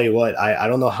 man, I'll tell you what, I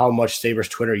don't know how much Sabres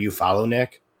Twitter you follow,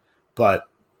 Nick, but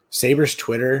Sabres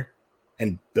Twitter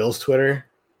and Bills Twitter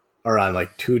are on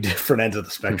like two different ends of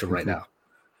the spectrum right now.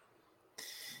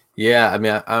 Yeah, I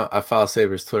mean, I follow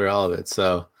Sabres Twitter, all of it.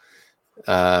 So,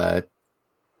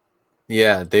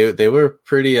 yeah, they were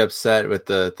pretty upset with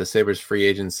the Sabres free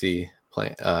agency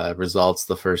results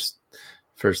the first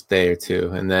day or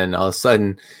two, and then all of a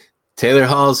sudden Taylor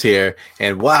Hall's here,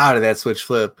 and wow, did that switch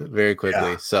flip very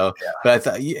quickly. But I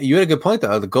thought you had a good point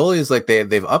though. The goalies, like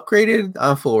they've upgraded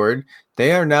on forward.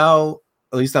 They are now,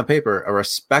 at least on paper, a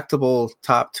respectable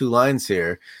top two lines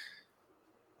here.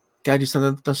 Gotta do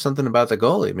something about the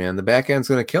goalie, man. The back end's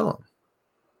gonna kill him.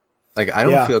 Like, I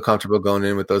don't feel comfortable going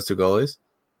in with those two goalies.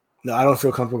 No, I don't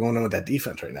feel comfortable going in with that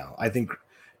defense right now. I think,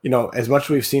 as much as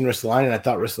we've seen Ristolainen, I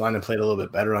thought Ristolainen played a little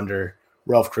bit better under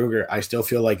Ralph Kruger. I still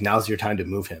feel like now's your time to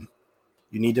move him.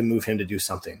 You need to move him to do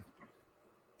something.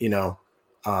 You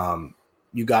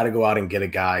got to go out and get a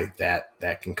guy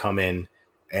that can come in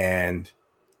and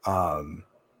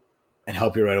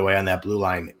help you right away on that blue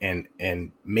line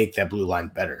and make that blue line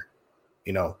better.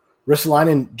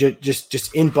 Ristolainen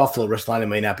just in Buffalo, Ristolainen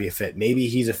may not be a fit. Maybe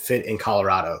he's a fit in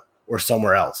Colorado or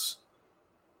somewhere else.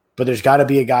 But there's got to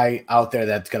be a guy out there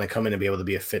that's going to come in and be able to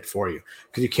be a fit for you,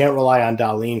 because you can't rely on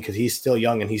Dahlin because he's still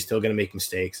young and he's still going to make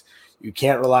mistakes. You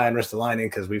can't rely on Ristolainen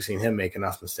because we've seen him make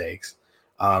enough mistakes.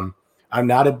 I'm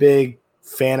not a big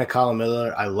fan of Colin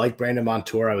Miller. I like Brandon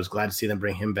Montour. I was glad to see them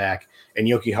bring him back. And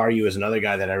Yoki Haru is another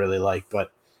guy that I really like.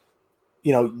 But,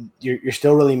 you're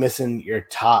still really missing your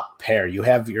top pair. You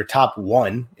have your top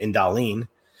one in Dahlin,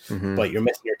 but you're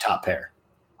missing your top pair.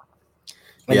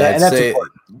 And that's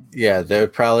important. Yeah, they're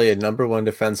probably a number one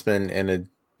defenseman and a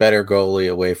better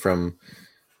goalie away from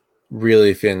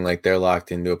really feeling like they're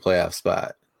locked into a playoff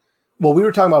spot. Well, we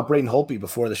were talking about Brayden Holtby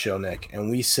before the show, Nick, and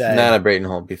we said not a Brayden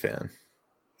Holtby fan.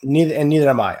 Neither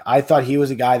am I. I thought he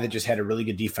was a guy that just had a really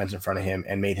good defense in front of him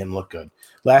and made him look good.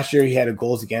 Last year, he had a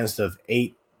goals against of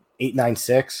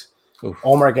 8.96.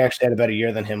 Olmark actually had a better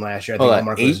year than him last year. I think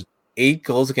Olmark was 8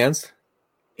 goals against.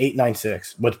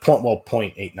 8.96. What's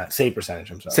 .89 save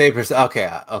percentage? I'm sorry. Save percentage.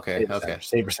 Okay.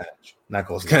 Save percentage, not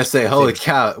goals. I was gonna say, holy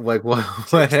cow! Like what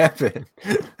happened?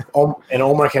 And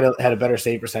Olmark had a better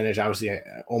save percentage. Obviously,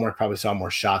 Olmark probably saw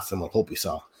more shots than what Holtby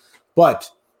saw,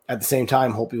 but at the same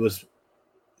time, Holtby was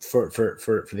for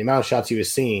the amount of shots he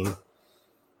was seeing,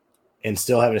 and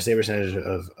still having a save percentage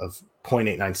of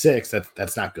 .896.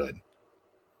 That's not good.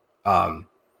 And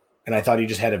I thought he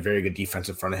just had a very good defense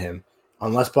in front of him.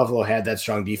 Unless Buffalo had that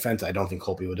strong defense, I don't think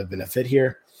Holtby would have been a fit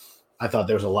here. I thought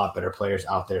there was a lot better players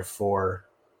out there for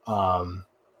the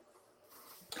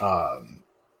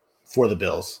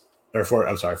Bills, or for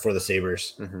the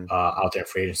Sabres out there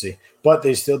for agency. But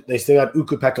they still got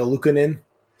Ukko-Pekka Luukkonen,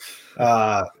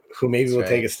 who maybe will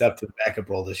take a step to the backup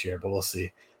role this year, but we'll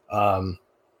see. One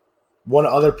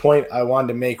other point I wanted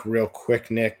to make real quick,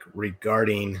 Nick,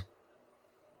 regarding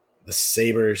the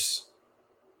Sabres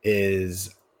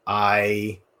is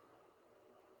I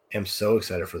am so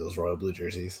excited for those Royal Blue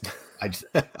jerseys.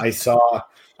 I saw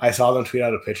them tweet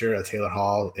out a picture of Taylor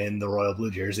Hall in the Royal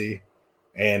Blue jersey,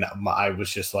 and I was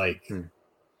just like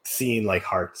seeing like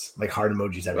hearts, like heart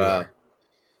emojis everywhere. Wow.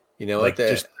 You know like what?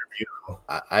 just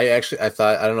I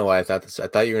thought, I don't know why I thought this. I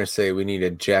thought you were going to say we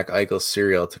needed Jack Eichel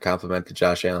cereal to complement the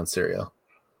Josh Allen cereal.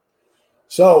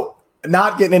 So,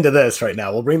 not getting into this right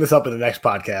now. We'll bring this up in the next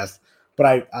podcast.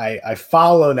 But I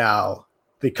follow now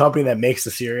the company that makes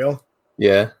the cereal.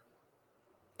 Yeah.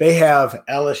 They have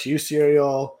LSU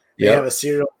cereal. They Yep. have a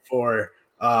cereal for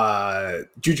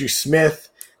Juju Smith.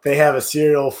 They have a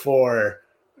cereal for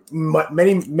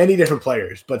many different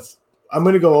players. But I'm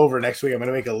going to go over next week. I'm going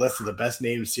to make a list of the best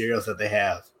named cereals that they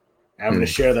have. And I'm going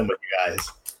to share them with you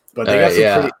guys. But they got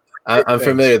some pretty I'm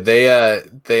familiar. They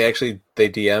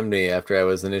DM'd me after I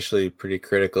was initially pretty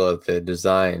critical of the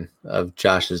design of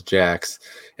Josh's Jacks,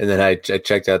 and then I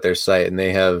checked out their site, and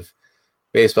they have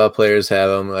baseball players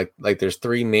have them like there's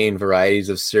 3 main varieties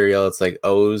of cereal. It's like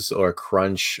O's or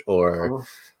Crunch or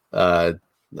I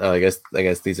guess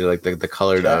these are like the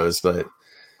colored O's, but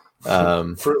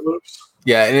Fruit Loops.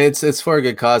 Yeah, and it's for a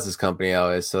good cause, this company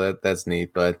always, so that's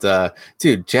neat. But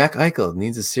dude, Jack Eichel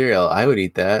needs a cereal. I would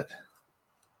eat that.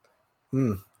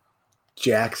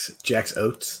 Jack's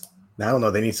Oats. I don't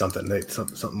know. They need something.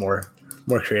 Something more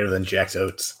creative than Jack's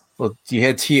Oats. Well, you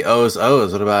had T-O's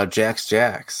O's. What about Jack's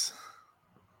Jacks?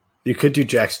 You could do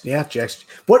Jack's. Yeah, Jack's.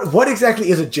 What exactly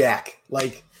is a Jack?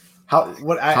 Like how?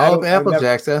 What? Call up Apple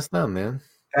Jacks. Ask them, man.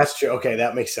 That's true. Okay,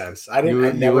 that makes sense. You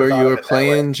were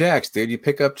playing Jacks, dude. You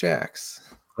pick up Jacks.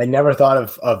 I never thought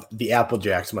of the Apple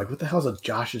Jacks. I'm like, what the hell's a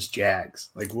Josh's Jags?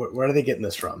 Like, where are they getting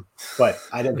this from? But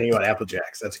I didn't think about Apple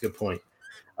Jacks. That's a good point.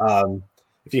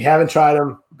 If you haven't tried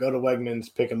them, go to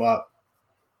Wegmans, pick them up.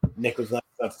 Nick was nice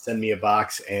enough to send me a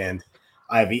box, and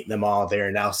I've eaten them all. They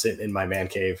are now sitting in my man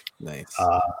cave. Nice.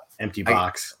 Empty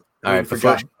box. All right, for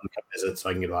Josh to come visit so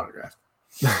I can get an autograph.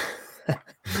 That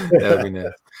would be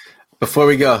nice. Before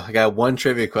we go, I got one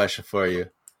trivia question for you.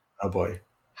 Oh, boy.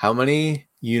 How many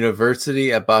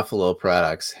University at Buffalo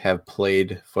products have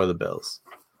played for the Bills?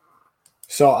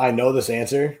 So I know this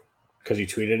answer because you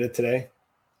tweeted it today,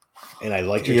 and I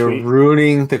liked your tweet. You're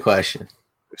ruining the question.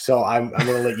 So I'm going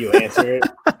to let you answer it.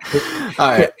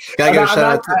 All right. Gotta give a shout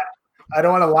out to... I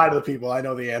don't want to lie to the people. I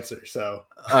know the answer. So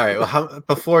all right. Well,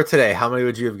 before today, how many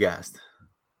would you have guessed?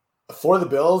 For the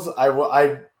Bills, I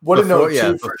would have known 2.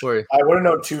 Yeah, I would have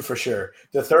known 2 for sure.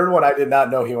 The third one, I did not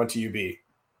know he went to UB.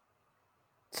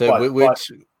 So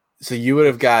so you would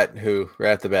have got who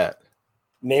right at the bat?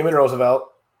 Naaman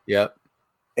Roosevelt. Yep.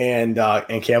 And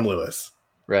Cam Lewis.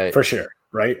 Right. For sure.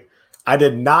 Right. I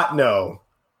did not know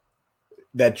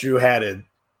that Drew Haddad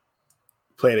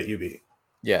played at UB.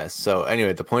 Yeah. So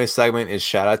anyway, the point of segment is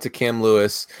shout out to Cam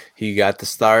Lewis. He got the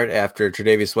start after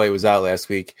Tre'Davious White was out last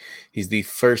week. He's the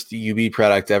first UB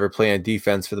product to ever play on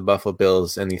defense for the Buffalo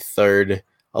Bills and the third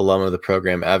alum of the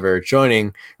program ever,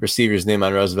 joining receivers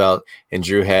Naaman Roosevelt and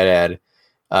Drew Haddad.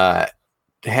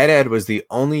 Haddad was the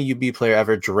only UB player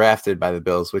ever drafted by the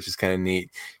Bills, which is kind of neat.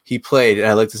 He played, and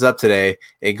I looked this up today,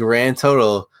 a grand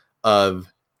total of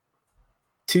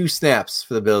 2 snaps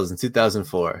for the Bills in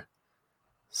 2004.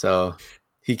 So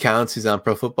he counts. He's on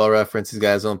Pro Football Reference. He's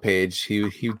got his own page.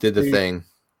 He did the thing.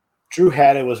 Drew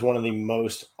Haddad was one of the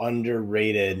most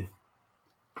underrated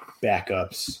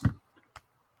backups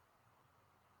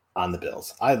on the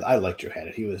Bills. I like Drew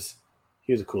Haddad. He was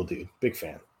a cool dude. Big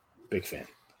fan.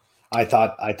 I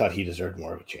thought he deserved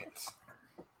more of a chance.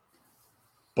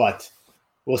 But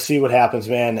we'll see what happens,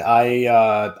 man.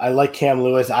 I like Cam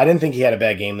Lewis. I didn't think he had a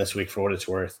bad game this week for what it's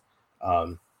worth.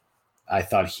 I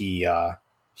thought he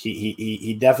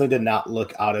definitely did not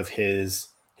look out of his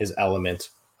element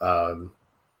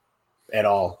at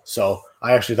all. So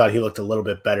I actually thought he looked a little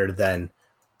bit better than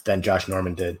Josh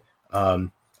Norman did.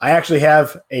 I actually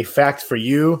have a fact for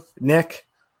you, Nick.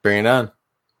 Bring it on.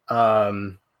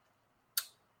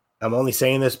 I'm only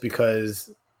saying this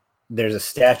because there's a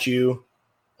statue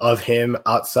of him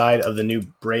outside of the new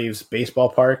Braves baseball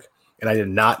park, and I did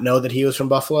not know that he was from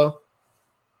Buffalo.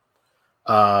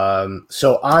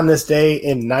 So on this day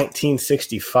in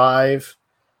 1965,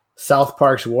 South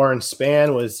Park's Warren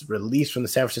Spahn was released from the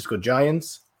San Francisco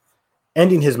Giants,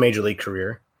 ending his major league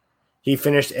career. He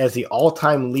finished as the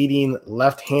all-time leading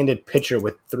left-handed pitcher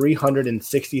with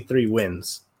 363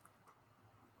 wins.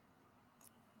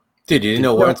 Dude, you didn't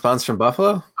know Warren Spahn's from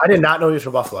Buffalo? I did not know he was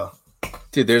from Buffalo.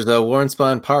 Dude, there's a Warren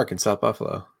Spahn Park in South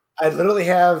Buffalo. I literally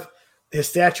have his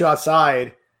statue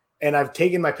outside, and I've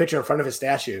taken my picture in front of his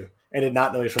statue and did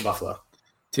not know he was from Buffalo.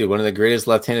 Dude, one of the greatest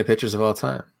left-handed pitchers of all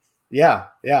time. Yeah.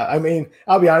 I mean,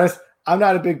 I'll be honest. I'm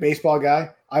not a big baseball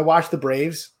guy. I watch the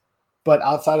Braves, But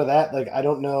outside of that, like I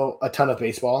don't know a ton of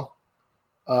baseball.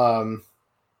 Dude,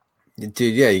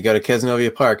 yeah, you go to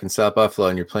Cazenovia Park in South Buffalo,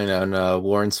 and you're playing on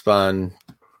Warren Spahn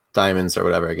Diamonds or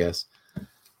whatever, I guess.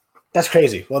 That's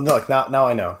crazy. Well, no, now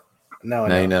I know. Now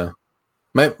you know.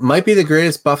 Might be the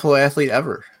greatest Buffalo athlete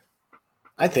ever.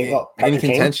 I think. Well, in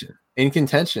contention. In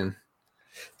contention.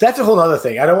 That's a whole other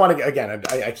thing. I don't want to. Again,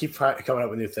 I keep coming up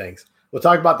with new things. We'll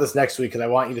talk about this next week because I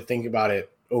want you to think about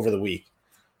it over the week.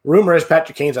 Rumor is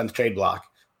Patrick Kane's on the trade block.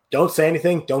 Don't say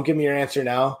anything. Don't give me your answer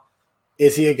now.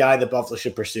 Is he a guy that Buffalo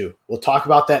should pursue? We'll talk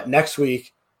about that next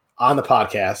week on the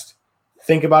podcast.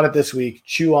 Think about it this week.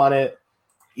 Chew on it.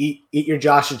 Eat your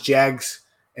Josh's Jags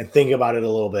and think about it a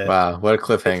little bit. Wow, what a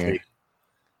cliffhanger.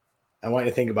 I want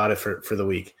you to think about it for the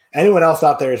week. Anyone else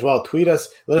out there as well, tweet us.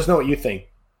 Let us know what you think.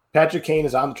 Patrick Kane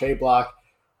is on the trade block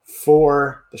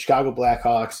for the Chicago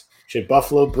Blackhawks. Should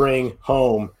Buffalo bring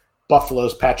home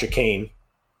Buffalo's Patrick Kane,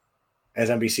 as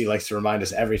NBC likes to remind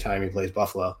us every time he plays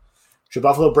Buffalo? Should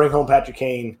Buffalo bring home Patrick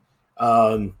Kane?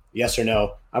 Yes or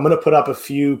no? I'm going to put up a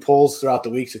few polls throughout the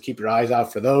week, so keep your eyes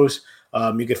out for those.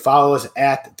 You can follow us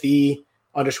at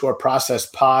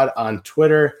 _process_pod on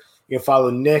Twitter. You can follow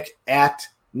Nick at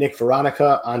Nick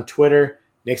Veronica on Twitter.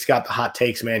 Nick's got the hot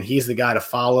takes, man. He's the guy to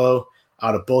follow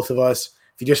out of both of us.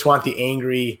 If you just want the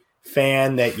angry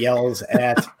fan that yells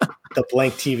at the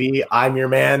blank TV, I'm your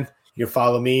man. You can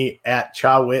follow me at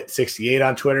ChawWit68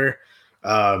 on Twitter.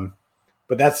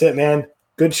 But that's it, man.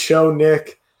 Good show,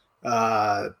 Nick.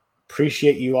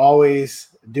 Appreciate you always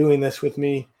doing this with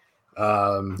me.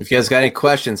 If you guys got any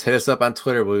questions, hit us up on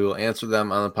Twitter. We will answer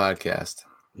them on the podcast.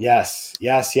 Yes.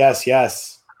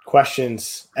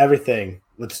 Questions, everything.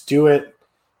 Let's do it.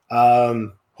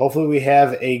 Hopefully we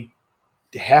have a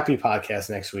happy podcast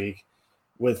next week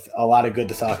with a lot of good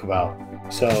to talk about.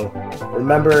 So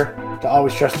remember to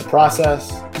always trust the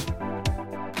process.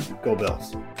 Go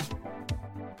Bills.